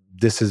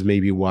 This is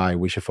maybe why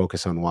we should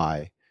focus on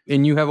Y.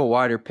 And you have a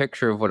wider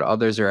picture of what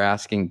others are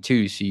asking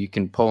too. So you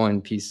can pull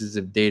in pieces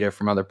of data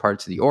from other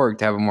parts of the org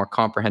to have a more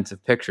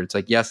comprehensive picture. It's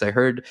like, yes, I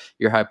heard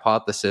your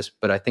hypothesis,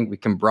 but I think we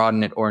can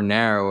broaden it or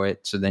narrow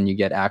it so then you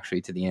get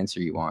actually to the answer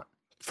you want.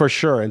 For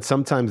sure. And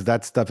sometimes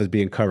that stuff is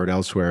being covered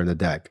elsewhere in the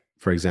deck,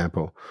 for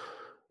example.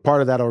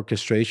 Part of that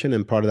orchestration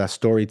and part of that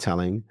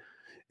storytelling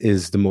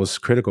is the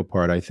most critical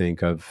part, I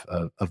think, of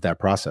that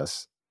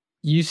process.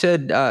 You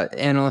said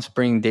analysts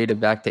bring data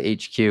back to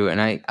HQ, and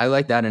I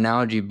like that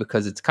analogy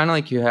because it's kind of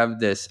like you have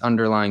this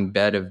underlying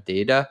bed of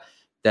data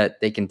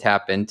that they can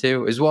tap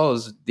into, as well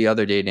as the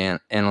other data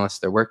analysts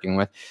they're working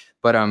with.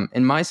 But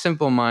in my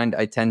simple mind,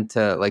 I tend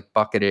to like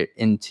bucket it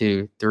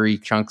into 3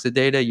 chunks of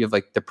data. You have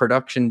like the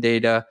production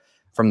data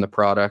from the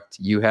product,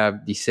 you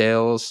have the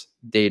sales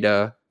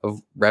data of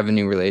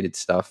revenue related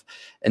stuff,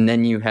 and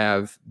then you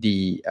have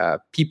the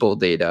people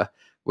data,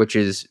 which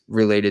is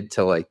related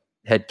to like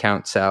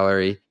headcount,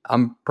 salary.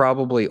 I'm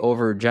probably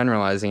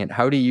overgeneralizing it.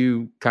 How do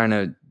you kind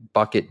of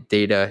bucket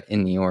data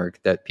in the org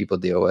that people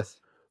deal with?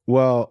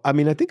 Well, I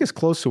mean, I think it's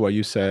close to what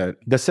you said.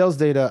 The sales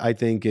data, I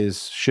think,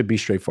 should be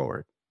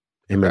straightforward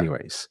in many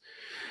ways.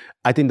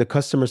 I think the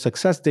customer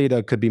success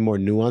data could be more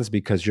nuanced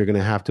because you're going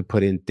to have to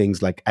put in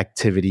things like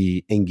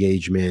activity,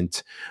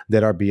 engagement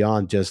that are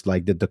beyond just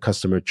like did the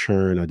customer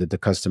churn or did the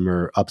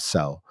customer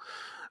upsell.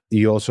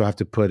 You also have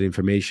to put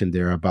information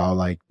there about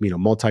like,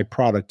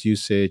 multi-product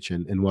usage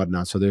and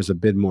whatnot. So there's a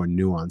bit more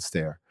nuance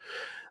there.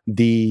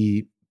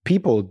 The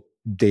people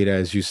data,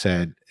 as you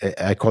said,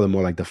 I call it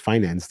more like the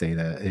finance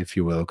data, if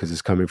you will, because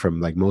it's coming from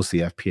like mostly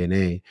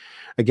FP&A.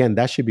 Again,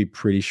 that should be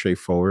pretty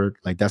straightforward.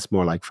 Like that's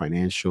more like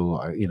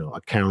financial,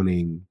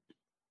 accounting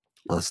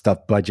stuff,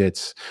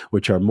 budgets,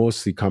 which are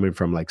mostly coming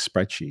from like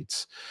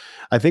spreadsheets.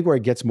 I think where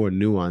it gets more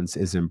nuanced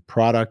is in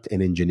product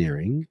and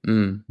engineering,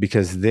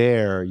 because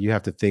there you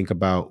have to think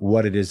about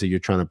what it is that you're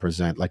trying to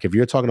present. Like if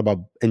you're talking about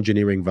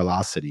engineering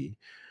velocity,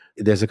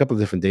 there's a couple of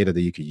different data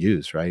that you could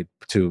use, right,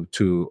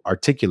 to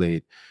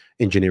articulate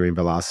engineering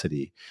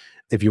velocity.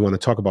 If you want to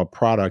talk about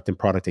product and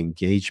product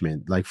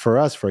engagement, like for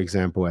us, for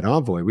example, at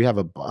Envoy, we have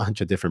a bunch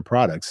of different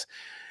products.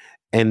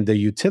 And the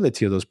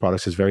utility of those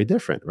products is very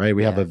different, right?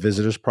 We have a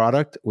visitors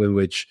product in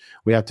which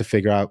we have to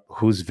figure out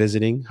who's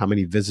visiting, how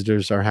many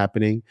visitors are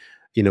happening,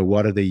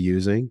 what are they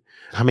using,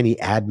 how many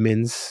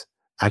admins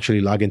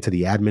actually log into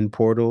the admin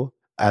portal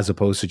as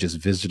opposed to just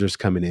visitors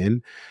coming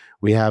in.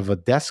 We have a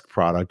desk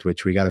product,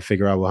 which we got to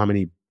figure out, well, how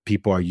many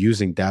people are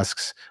using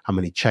desks, how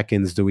many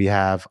check-ins do we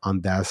have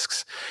on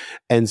desks.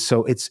 And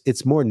so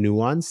it's more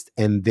nuanced.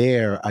 And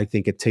there, I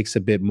think it takes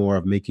a bit more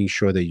of making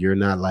sure that you're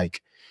not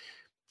like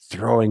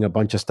throwing a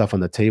bunch of stuff on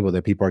the table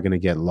that people are going to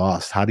get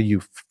lost. How do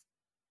you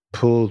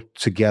pull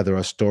together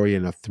a story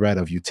and a thread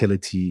of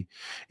utility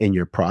in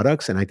your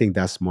products? And I think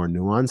that's more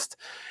nuanced.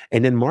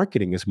 And then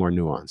marketing is more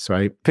nuanced,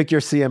 right? Pick your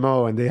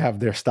CMO and they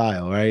have their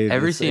style, right?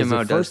 Every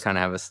CMO does kind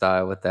of have a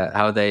style with that,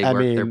 how they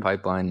work their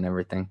pipeline and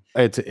everything.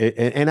 It's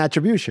an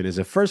attribution. Is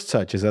it first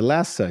touch? Is it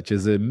last touch?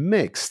 Is it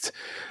mixed?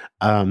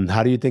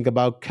 How do you think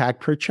about CAC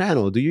per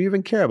channel? Do you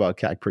even care about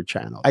CAC per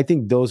channel? I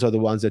think those are the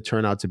ones that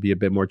turn out to be a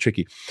bit more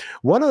tricky.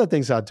 One of the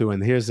things I'll do,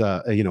 and here's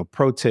a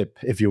pro tip,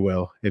 if you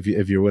will, if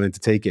you're willing to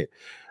take it.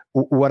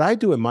 What I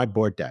do in my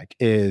board deck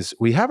is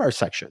we have our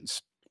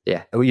sections.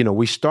 Yeah.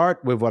 We start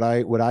with what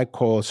I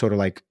call sort of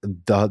like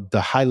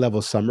the high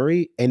level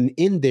summary, and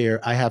in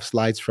there I have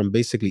slides from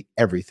basically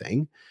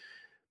everything.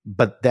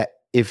 But that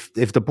if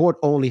the board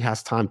only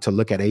has time to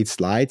look at 8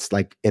 slides,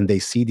 and they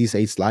see these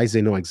 8 slides,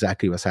 they know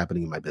exactly what's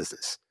happening in my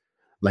business.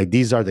 Like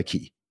these are the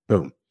key.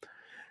 Boom.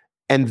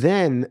 And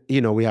then,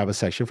 we have a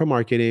section for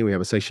marketing, we have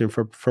a section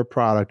for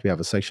product, we have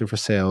a section for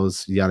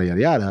sales, yada,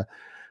 yada, yada.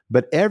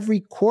 But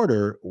every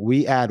quarter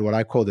we add what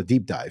I call the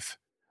deep dive,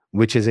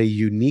 which is a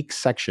unique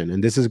section.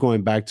 And this is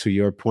going back to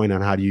your point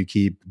on how do you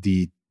keep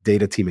the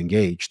data team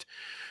engaged.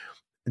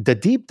 The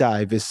deep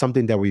dive is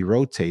something that we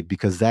rotate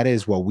because that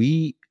is what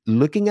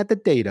looking at the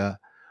data,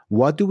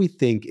 what do we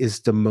think is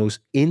the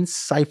most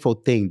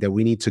insightful thing that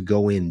we need to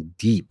go in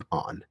deep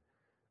on,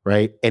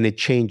 right? And it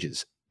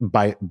changes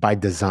by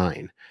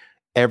design.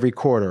 Every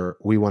quarter,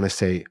 we want to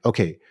say,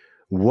 okay,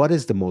 what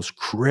is the most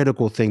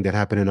critical thing that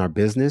happened in our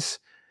business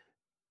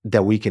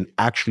that we can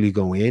actually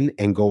go in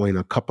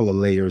a couple of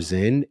layers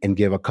in and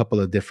give a couple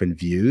of different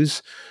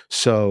views?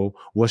 So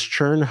was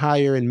churn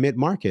higher in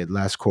mid-market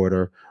last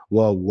quarter?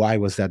 Well, why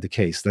was that the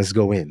case? Let's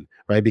go in,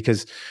 right?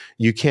 Because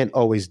you can't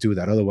always do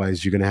that.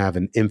 Otherwise, you're going to have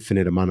an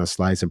infinite amount of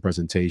slides and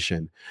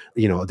presentation.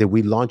 Did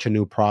we launch a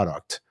new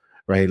product,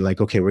 right?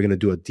 Like, okay, we're going to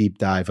do a deep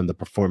dive on the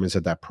performance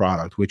of that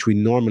product, which we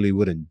normally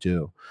wouldn't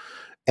do.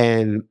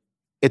 And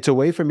it's a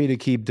way for me to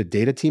keep the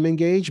data team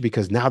engaged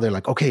because now they're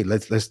like, okay,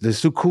 let's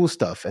do cool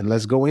stuff and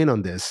let's go in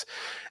on this.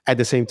 At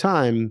the same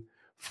time,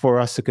 for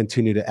us to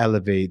continue to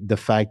elevate the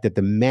fact that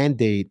the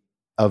mandate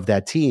of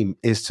that team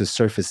is to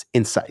surface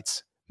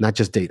insights, not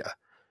just data.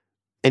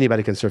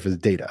 Anybody can surface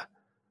data.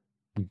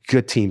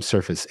 Good teams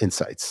surface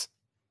insights.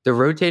 The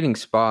rotating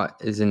spot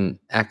is an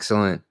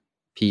excellent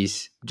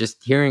piece.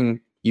 Just hearing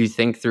you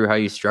think through how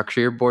you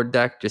structure your board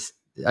deck,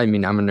 I'm a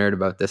nerd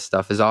about this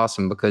stuff, is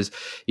awesome because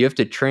you have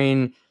to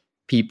train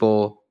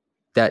people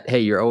that, hey,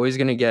 you're always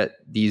going to get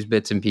these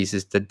bits and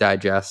pieces to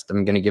digest.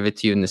 I'm going to give it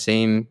to you in the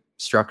same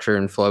structure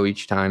and flow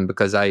each time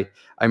because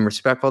I'm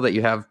respectful that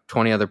you have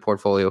 20 other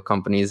portfolio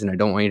companies and I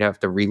don't want you to have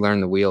to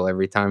relearn the wheel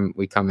every time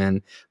we come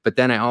in. But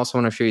then I also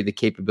want to show you the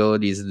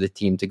capabilities of the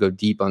team to go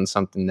deep on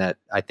something that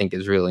I think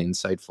is really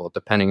insightful,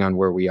 depending on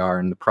where we are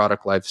in the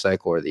product life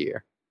cycle or the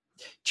year.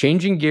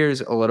 Changing gears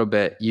a little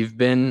bit, you've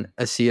been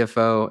a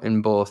CFO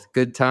in both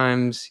good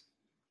times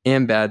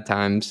and bad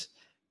times,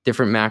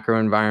 different macro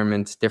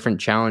environments, different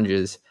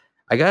challenges.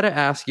 I got to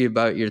ask you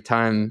about your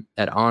time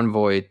at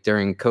Envoy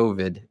during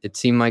COVID. It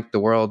seemed like the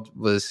world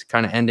was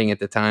kind of ending at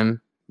the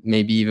time,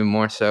 maybe even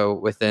more so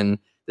within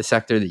the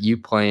sector that you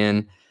play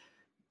in.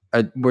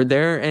 Were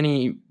there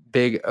any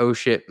big oh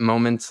shit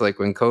moments like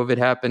when COVID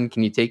happened?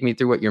 Can you take me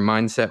through what your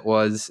mindset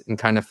was and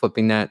kind of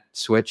flipping that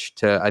switch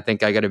to, I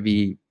think I got to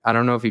be, I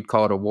don't know if you'd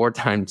call it a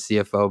wartime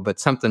CFO,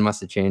 but something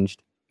must have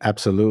changed.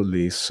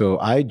 Absolutely. So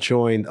I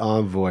joined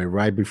Envoy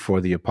right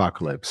before the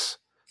apocalypse.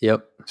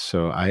 Yep.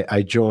 So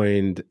I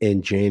joined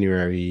in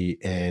January,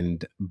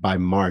 and by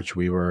March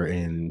we were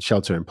in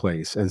shelter in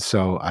place. And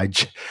so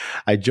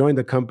I joined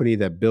the company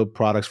that built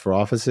products for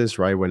offices,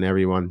 right when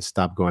everyone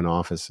stopped going to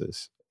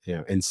offices.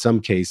 In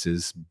some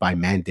cases by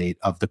mandate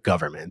of the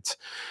government.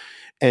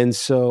 And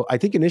so I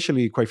think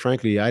initially, quite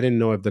frankly, I didn't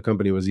know if the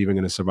company was even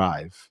going to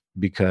survive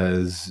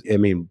because,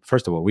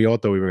 first of all, we all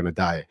thought we were going to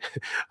die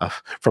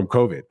from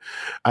COVID.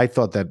 I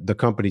thought that the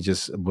company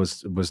just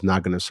was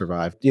not going to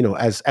survive.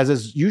 As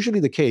is usually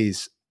the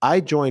case,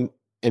 I joined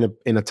in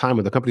a time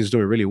when the company was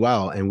doing really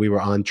well and we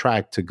were on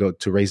track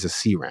to raise a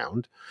C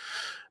round.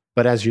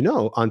 But as you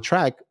know, on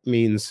track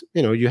means,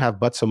 you have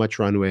but so much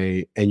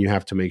runway and you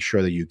have to make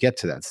sure that you get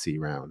to that C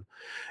round.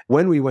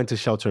 When we went to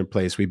shelter in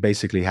place, we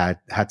basically had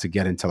to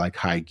get into like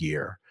high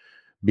gear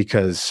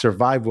because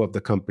survival of the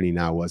company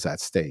now was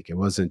at stake. It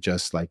wasn't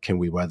just like, can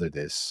we weather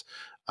this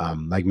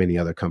like many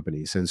other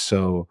companies? And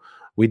so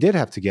we did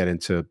have to get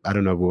into, I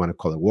don't know if we want to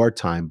call it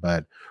wartime,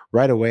 but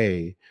right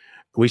away,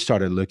 we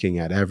started looking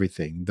at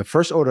everything. The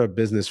first order of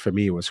business for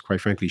me was, quite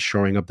frankly,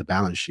 shoring up the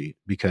balance sheet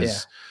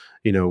because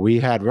we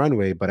had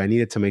runway, but I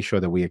needed to make sure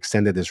that we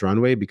extended this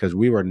runway because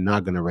we were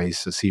not going to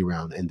raise a C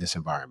round in this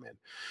environment.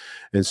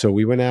 And so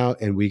we went out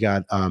and we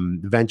got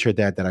venture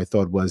debt that I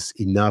thought was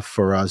enough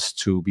for us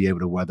to be able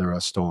to weather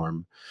a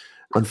storm.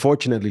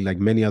 Unfortunately, like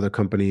many other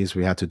companies,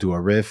 we had to do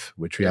a RIF,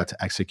 which we Yeah. had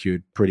to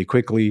execute pretty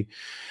quickly.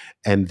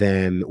 And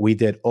then we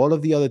did all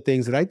of the other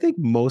things that I think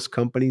most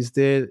companies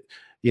did.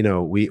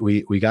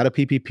 We got a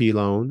PPP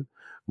loan.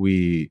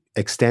 We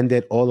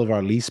extended all of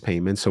our lease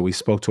payments. So we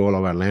spoke to all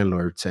of our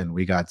landlords and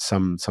we got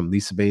some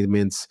lease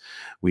payments.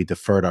 We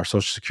deferred our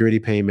social security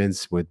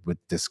payments with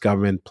this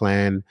government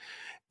plan.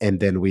 And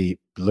then we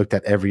looked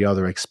at every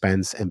other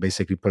expense and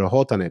basically put a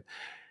halt on it.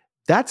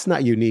 That's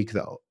not unique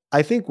though.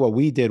 I think what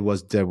we did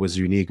was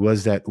unique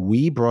was that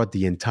we brought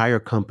the entire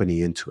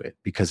company into it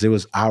because it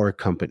was our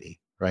company,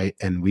 right?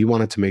 And we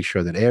wanted to make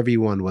sure that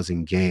everyone was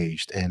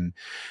engaged.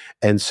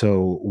 And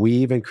so we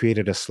even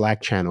created a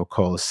Slack channel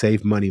called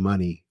Save Money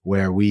Money,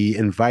 where we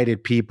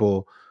invited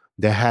people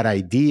that had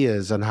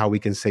ideas on how we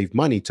can save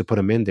money to put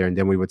them in there, and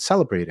then we would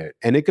celebrate it.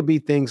 And it could be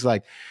things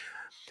like,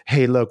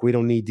 hey, look, we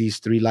don't need these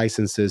 3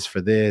 licenses for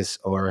this,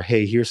 or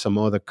hey, here's some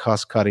other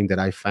cost cutting that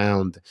I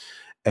found.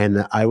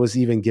 And I was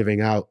even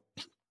giving out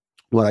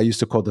what I used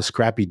to call the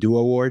Scrappy Doo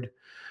Award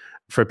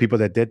for people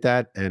that did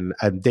that. And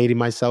I'm dating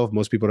myself.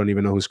 Most people don't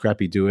even know who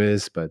Scrappy Doo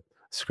is, but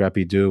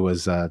Scrappy Doo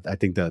was, I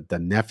think, the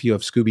nephew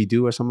of Scooby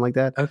Doo or something like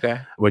that, Okay.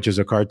 which is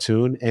a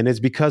cartoon. And it's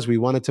because we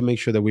wanted to make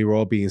sure that we were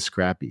all being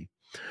scrappy.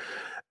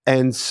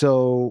 And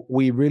so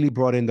we really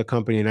brought in the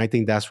company. And I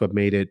think that's what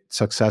made it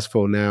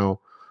successful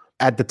now.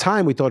 At the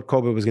time, we thought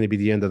COVID was going to be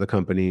the end of the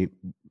company.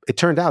 It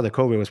turned out that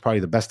COVID was probably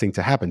the best thing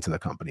to happen to the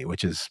company,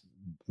 which is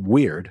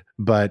weird.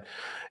 But,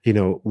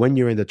 when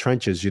you're in the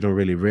trenches, you don't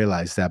really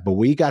realize that. But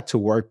we got to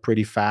work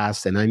pretty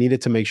fast. And I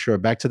needed to make sure,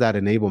 back to that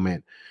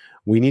enablement,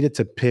 we needed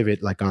to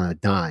pivot like on a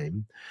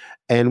dime.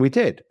 And we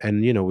did.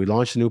 And, we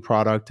launched a new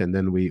product and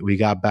then we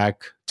got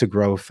back to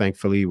growth.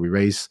 Thankfully, we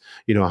raised,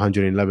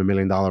 $111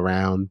 million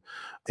round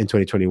in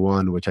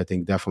 2021, which I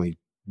think definitely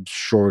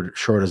shored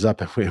us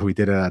up if we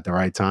did it at the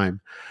right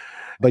time.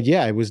 But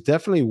yeah, it was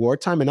definitely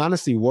wartime. And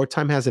honestly,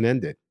 wartime hasn't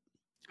ended.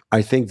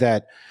 I think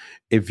that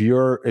if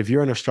you're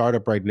in a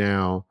startup right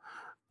now,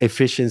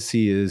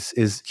 efficiency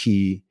is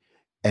key.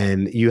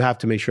 And you have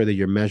to make sure that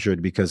you're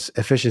measured because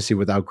efficiency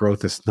without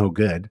growth is no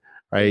good,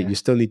 right? Yeah. You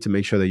still need to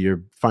make sure that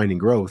you're finding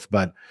growth,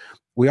 but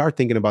we are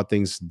thinking about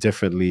things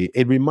differently.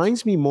 It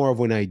reminds me more of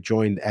when I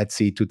joined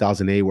Etsy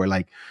 2008, where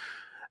like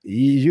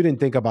you didn't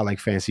think about like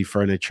fancy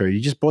furniture. You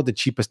just bought the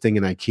cheapest thing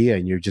in IKEA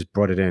and you just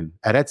brought it in.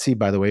 At Etsy,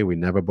 by the way, we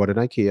never bought an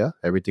IKEA.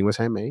 Everything was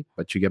handmade,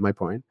 but you get my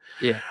point.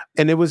 Yeah.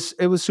 And it was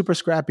super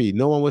scrappy.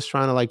 No one was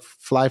trying to like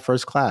fly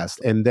first class.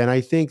 And then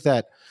I think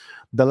that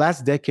the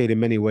last decade in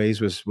many ways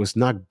was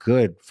not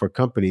good for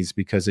companies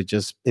because it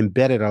just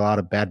embedded a lot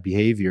of bad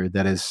behavior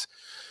that is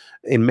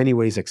in many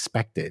ways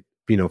expected,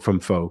 from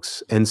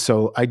folks. And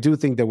so I do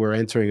think that we're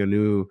entering a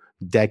new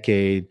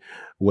decade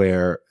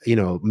where,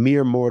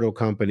 mere mortal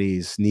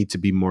companies need to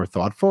be more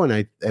thoughtful.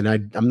 And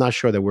I'm not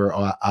sure that we're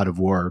out of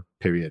war,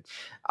 period.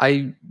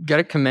 I got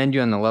to commend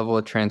you on the level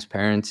of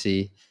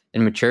transparency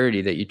and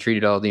maturity that you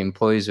treated all the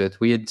employees with.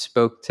 We had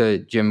spoke to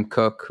Jim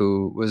Cook,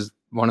 who was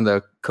one of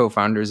the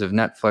co-founders of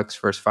Netflix,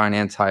 first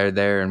finance hire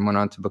there, and went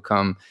on to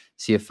become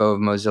CFO of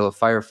Mozilla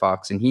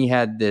Firefox. And he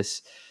had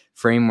this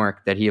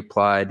framework that he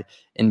applied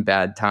in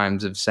bad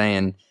times of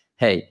saying,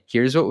 hey,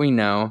 here's what we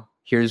know,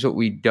 here's what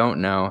we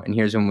don't know, and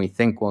here's when we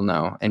think we'll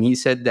know. And he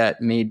said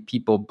that made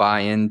people buy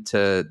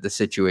into the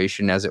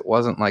situation, as it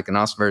wasn't like an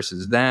us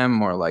versus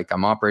them or like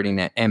I'm operating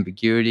at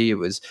ambiguity. It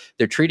was,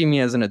 they're treating me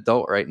as an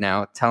adult right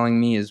now, telling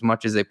me as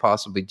much as they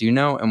possibly do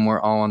know, and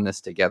we're all in this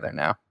together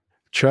now.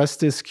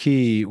 Trust is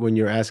key when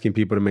you're asking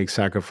people to make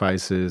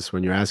sacrifices,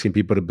 when you're asking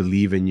people to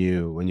believe in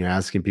you, when you're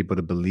asking people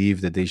to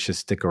believe that they should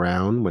stick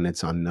around when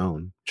it's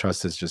unknown.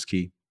 Trust is just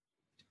key.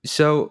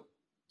 So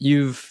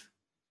you've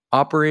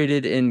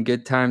operated in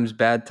good times,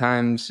 bad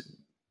times.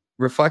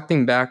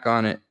 Reflecting back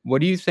on it, what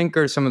do you think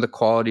are some of the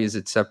qualities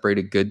that separate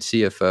a good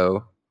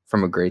CFO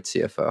from a great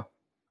CFO?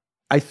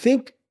 I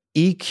think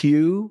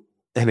EQ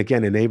and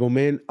again,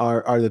 enablement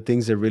are the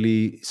things that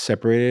really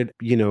separate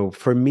it.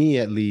 For me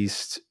at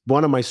least,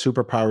 one of my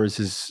superpowers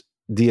is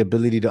the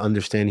ability to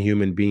understand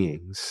human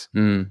beings.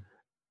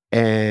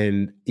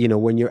 And,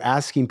 when you're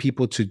asking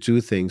people to do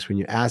things, when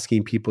you're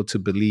asking people to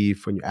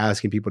believe, when you're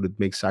asking people to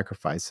make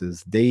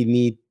sacrifices, they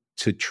need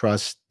to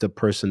trust the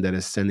person that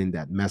is sending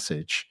that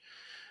message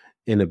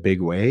in a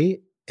big way.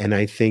 And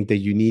I think that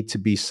you need to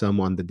be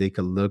someone that they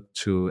can look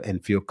to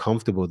and feel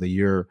comfortable that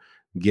you're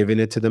giving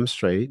it to them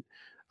straight.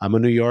 I'm a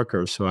New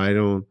Yorker, so I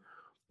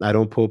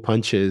don't pull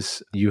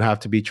punches. You have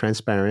to be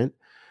transparent.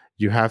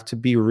 You have to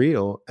be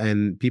real,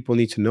 and people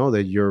need to know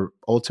that your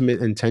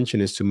ultimate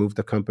intention is to move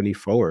the company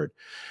forward.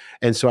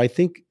 And so I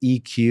think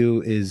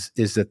EQ is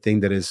the thing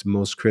that is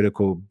most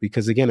critical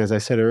because, again, as I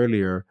said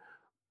earlier,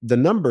 the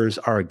numbers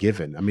are a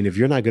given. I mean, if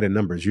you're not good at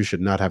numbers, you should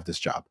not have this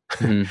job.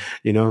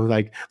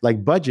 Like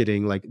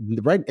budgeting, like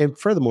right. And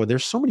furthermore,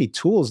 there's so many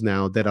tools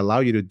now that allow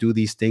you to do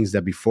these things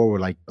that before were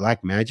like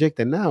black magic.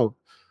 And now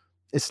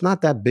it's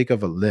not that big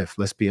of a lift.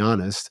 Let's be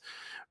honest.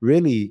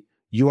 Really,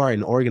 you are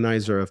an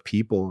organizer of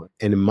people.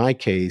 And in my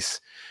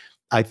case,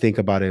 I think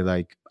about it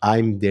like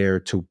I'm there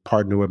to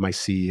partner with my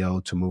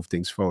CEO to move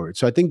things forward.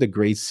 So I think the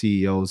great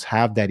CEOs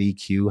have that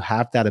EQ,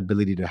 have that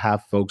ability to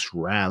have folks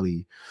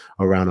rally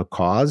around a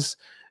cause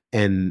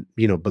and,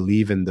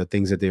 believe in the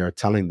things that they are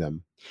telling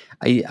them.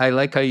 I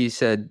like how you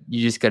said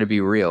you just got to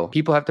be real.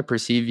 People have to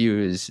perceive you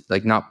as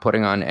like not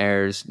putting on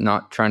airs,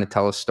 not trying to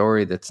tell a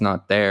story that's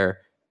not there.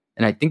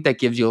 And I think that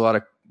gives you a lot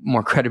of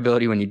more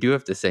credibility when you do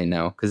have to say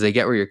no, because they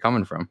get where you're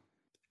coming from.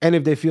 And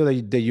if they feel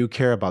that you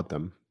care about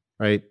them,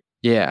 right?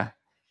 Yeah.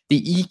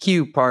 The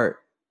EQ part,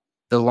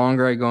 the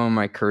longer I go in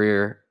my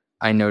career,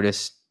 I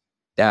notice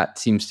that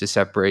seems to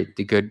separate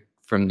the good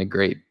from the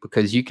great,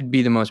 because you could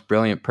be the most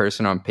brilliant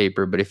person on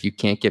paper, but if you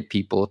can't get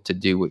people to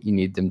do what you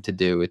need them to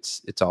do,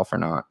 it's all for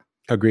naught.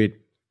 Agreed.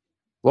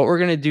 What we're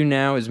going to do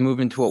now is move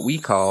into what we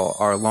call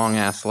our long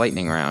ass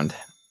lightning round.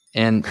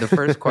 And the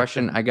first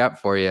question I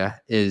got for you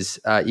is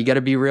you got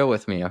to be real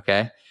with me,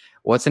 okay?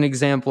 What's an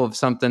example of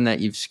something that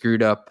you've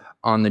screwed up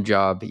on the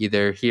job,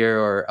 either here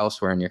or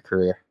elsewhere in your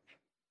career?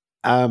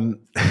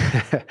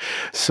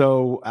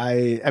 So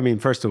I mean,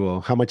 first of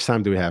all, how much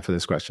time do we have for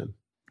this question?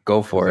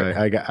 Go for it.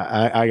 I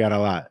got a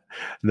lot.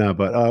 No,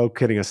 but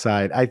kidding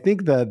aside, I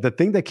think the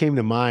thing that came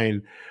to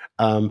mind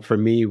for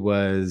me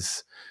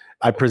was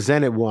I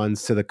presented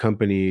once to the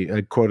company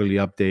a quarterly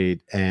update,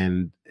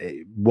 and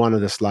one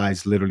of the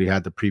slides literally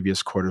had the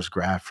previous quarter's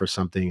graph or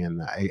something,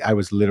 and I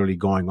was literally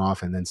going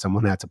off, and then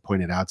someone had to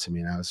point it out to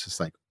me, and I was just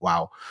like,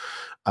 wow.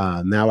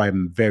 Now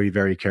I'm very,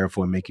 very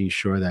careful in making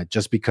sure that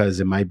just because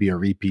it might be a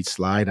repeat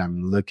slide,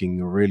 I'm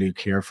looking really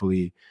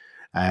carefully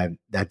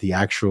at the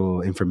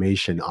actual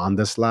information on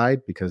the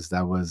slide, because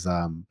that was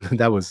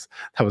that was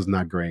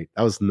not great.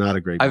 That was not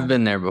a great I've moment.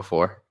 been there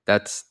before.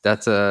 That's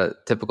a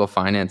typical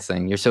finance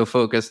thing. You're so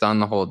focused on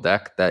the whole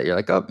deck that you're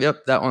like, oh,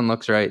 yep, that one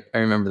looks right. I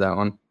remember that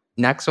one.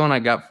 Next one I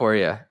got for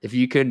you. If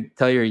you could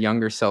tell your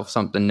younger self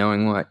something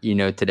knowing what you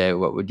know today,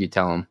 what would you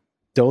tell him?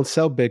 Don't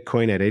sell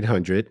Bitcoin at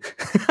 800.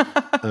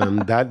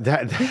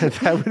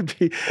 That would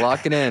be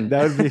lock it in.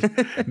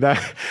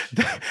 That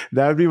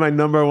would be my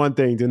number one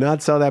thing. Do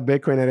not sell that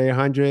Bitcoin at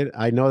 800.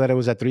 I know that it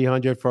was at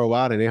 300 for a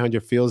while, and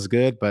 800 feels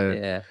good,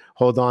 but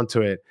hold on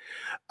to it.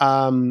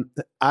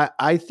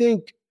 I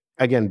think,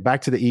 again,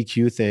 back to the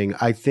EQ thing.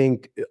 I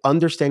think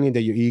understanding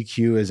that your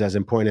EQ is as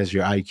important as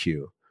your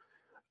IQ.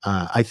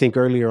 I think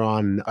earlier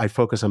on, I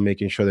focused on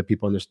making sure that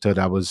people understood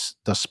I was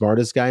the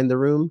smartest guy in the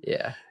room.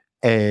 Yeah.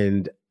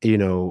 And,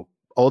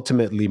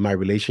 ultimately my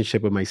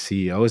relationship with my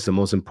CEO is the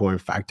most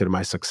important factor to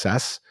my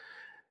success.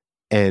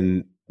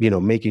 And,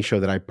 making sure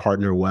that I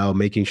partner well,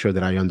 making sure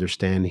that I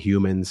understand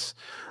humans,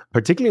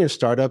 particularly in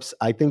startups.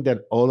 I think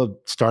that all of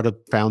startup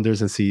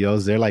founders and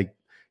CEOs, they're like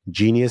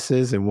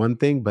geniuses in one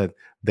thing, but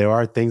there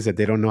are things that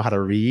they don't know how to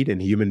read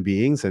in human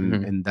beings.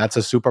 And that's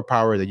a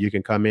superpower that you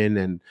can come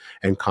in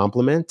and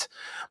complement.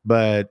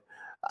 But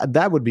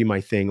that would be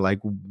my thing. Like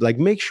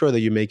make sure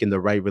that you're making the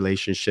right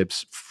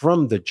relationships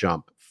from the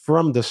jump,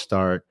 from the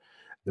start.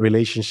 The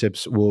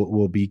relationships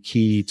will be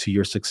key to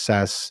your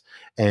success,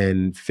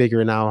 and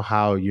figuring out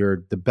how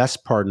you're the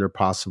best partner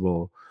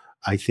possible,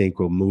 I think,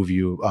 will move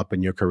you up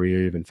in your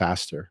career even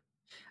faster.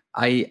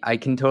 I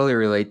can totally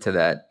relate to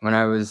that. When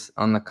I was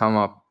on the come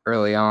up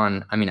early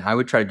on, I mean, I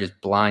would try to just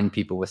blind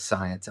people with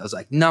science. I was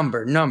like,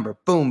 number,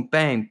 boom,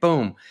 bang,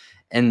 boom.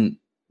 And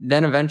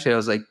then eventually I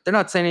was like, they're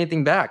not saying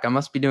anything back. I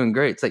must be doing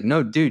great. It's like,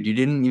 no, dude, you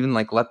didn't even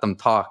like let them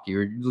talk. You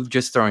were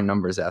just throwing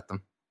numbers at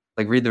them.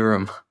 Like, read the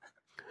room.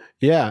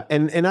 Yeah.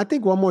 And I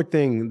think one more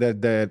thing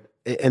that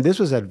and this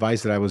was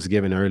advice that I was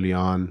given early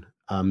on,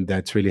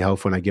 that's really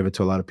helpful, and I give it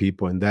to a lot of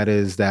people. And that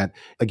is that,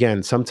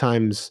 again,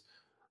 sometimes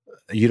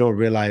you don't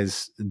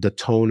realize the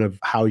tone of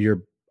how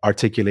you're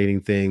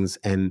articulating things,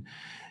 and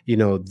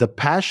the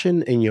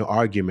passion in your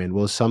argument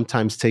will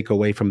sometimes take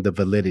away from the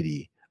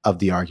validity of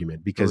the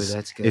argument, because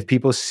if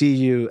people see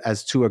you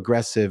as too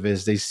aggressive,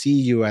 as they see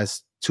you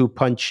as too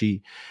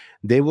punchy,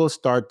 they will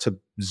start to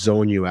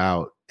zone you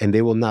out and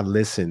they will not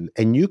listen.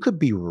 And you could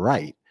be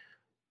right.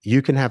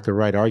 You can have the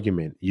right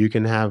argument. You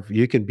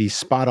can be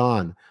spot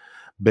on.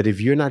 But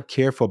if you're not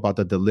careful about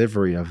the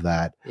delivery of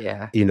that,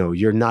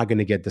 you're not going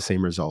to get the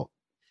same result.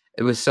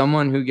 It was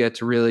someone who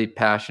gets really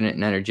passionate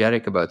and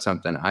energetic about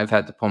something. I've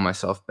had to pull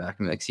myself back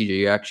and be like, CJ,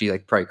 you're actually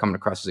like probably coming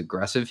across as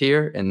aggressive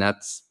here. And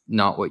that's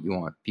not what you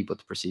want people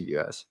to perceive you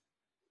as.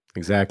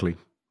 Exactly.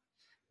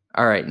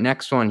 All right,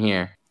 next one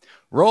here.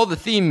 Roll the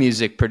theme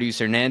music,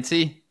 producer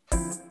Nancy.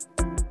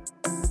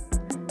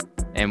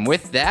 And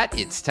with that,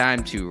 it's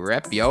time to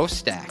rep yo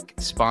stack,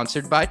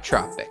 sponsored by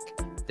Tropic,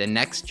 the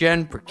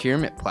next-gen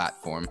procurement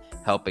platform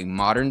helping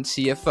modern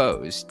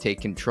CFOs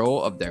take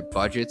control of their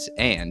budgets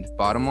and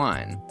bottom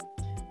line.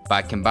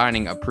 By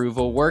combining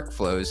approval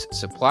workflows,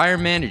 supplier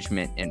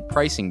management, and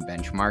pricing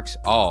benchmarks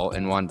all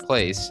in one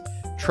place,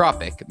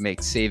 Tropic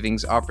makes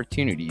savings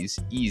opportunities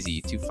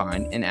easy to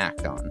find and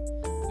act on.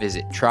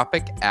 Visit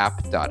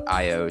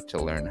tropicapp.io to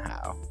learn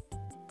how.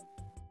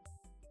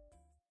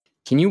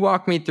 Can you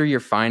walk me through your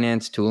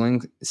finance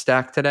tooling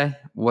stack today?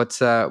 What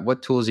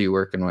tools are you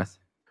working with?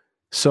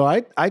 So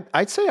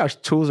I'd say our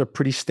tools are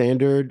pretty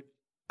standard.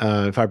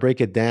 If I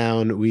break it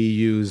down, we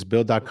use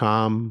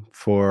Bill.com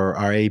for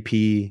our AP.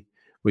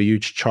 We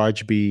use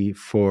ChargeBee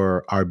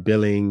for our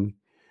billing.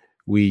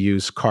 We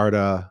use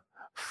Carta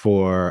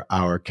for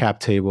our cap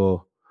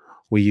table.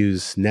 We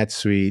use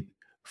NetSuite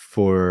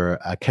for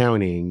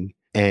accounting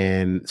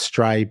and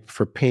Stripe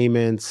for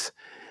payments.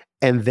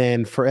 And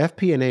then for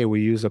FP&A,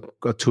 we use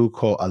a tool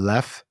called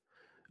Aleph.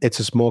 It's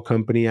a small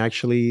company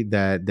actually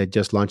that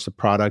just launched the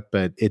product,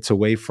 but it's a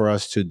way for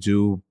us to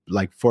do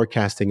like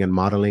forecasting and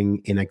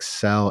modeling in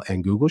Excel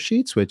and Google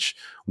Sheets, which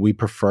we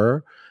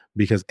prefer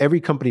because every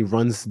company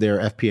runs their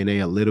FP&A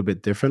a little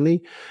bit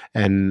differently,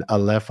 and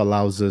Aleph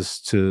allows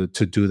us to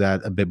do that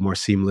a bit more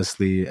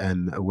seamlessly,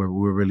 and we're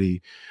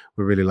really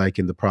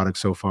liking the product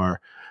so far.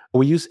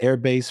 We use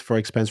Airbase for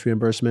expense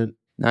reimbursement.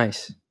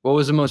 Nice. What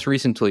was the most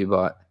recent tool you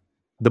bought?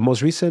 The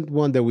most recent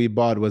one that we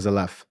bought was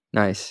Aleph.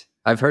 Nice.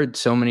 I've heard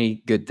so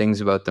many good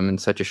things about them in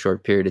such a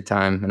short period of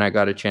time, and I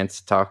got a chance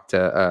to talk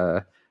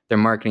to their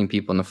marketing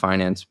people and the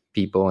finance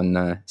people and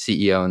the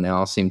CEO, and they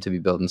all seem to be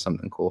building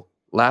something cool.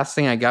 Last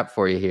thing I got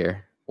for you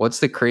here. What's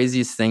the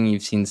craziest thing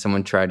you've seen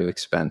someone try to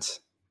expense?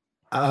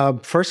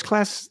 First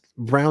class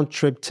round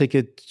trip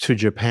ticket to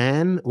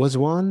Japan was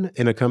one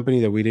in a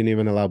company that we didn't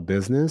even allow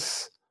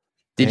business.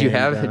 Did you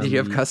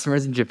have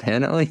customers in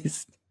Japan at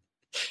least?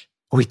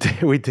 We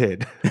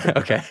did.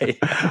 Okay.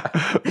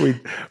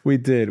 we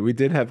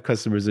did have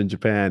customers in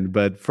Japan,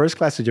 but first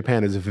class to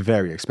Japan is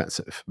very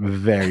expensive.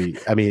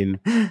 I mean,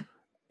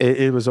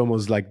 it was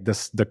almost like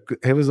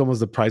it was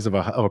almost the price of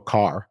a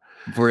car.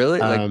 Really?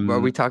 Like, are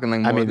we talking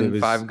like more than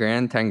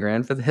 $5,000,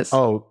 $10,000 for this?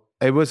 Oh,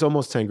 it was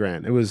almost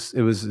 $10,000. It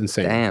was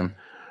insane. Damn.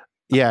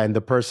 Yeah, and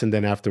the person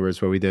then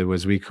afterwards, what we did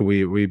was we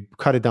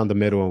cut it down the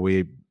middle, and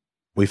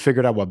we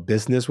figured out what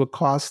business would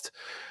cost.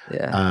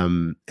 Yeah.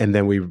 And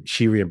then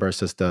she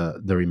reimbursed us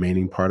the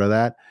remaining part of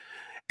that.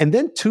 And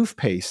then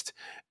toothpaste,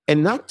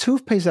 and not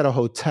toothpaste at a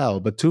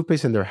hotel, but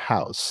toothpaste in their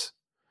house,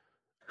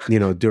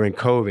 during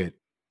COVID.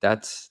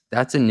 That's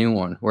a new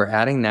one. We're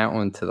adding that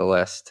one to the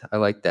list. I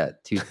like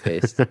that,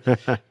 toothpaste.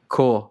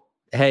 Cool.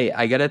 Hey,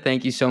 I got to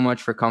thank you so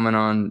much for coming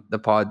on the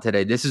pod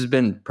today. This has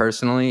been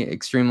personally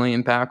extremely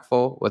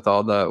impactful with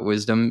all the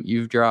wisdom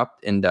you've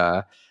dropped. And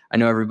I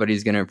know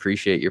everybody's going to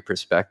appreciate your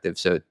perspective.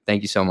 So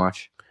thank you so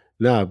much.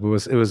 No, it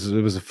was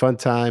a fun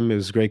time. It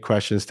was great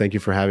questions. Thank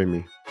you for having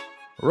me.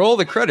 Roll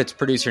the credits,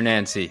 producer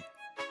Nancy.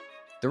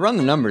 The Run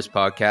the Numbers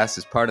podcast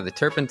is part of the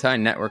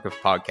Turpentine Network of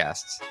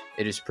podcasts.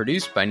 It is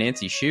produced by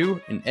Nancy Shue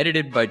and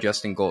edited by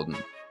Justin Golden.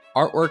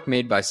 Artwork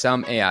made by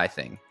Some AI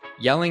Thing.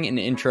 Yelling and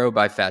intro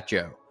by Fat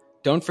Joe.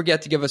 Don't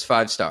forget to give us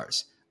 5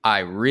 stars. I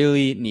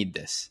really need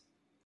this.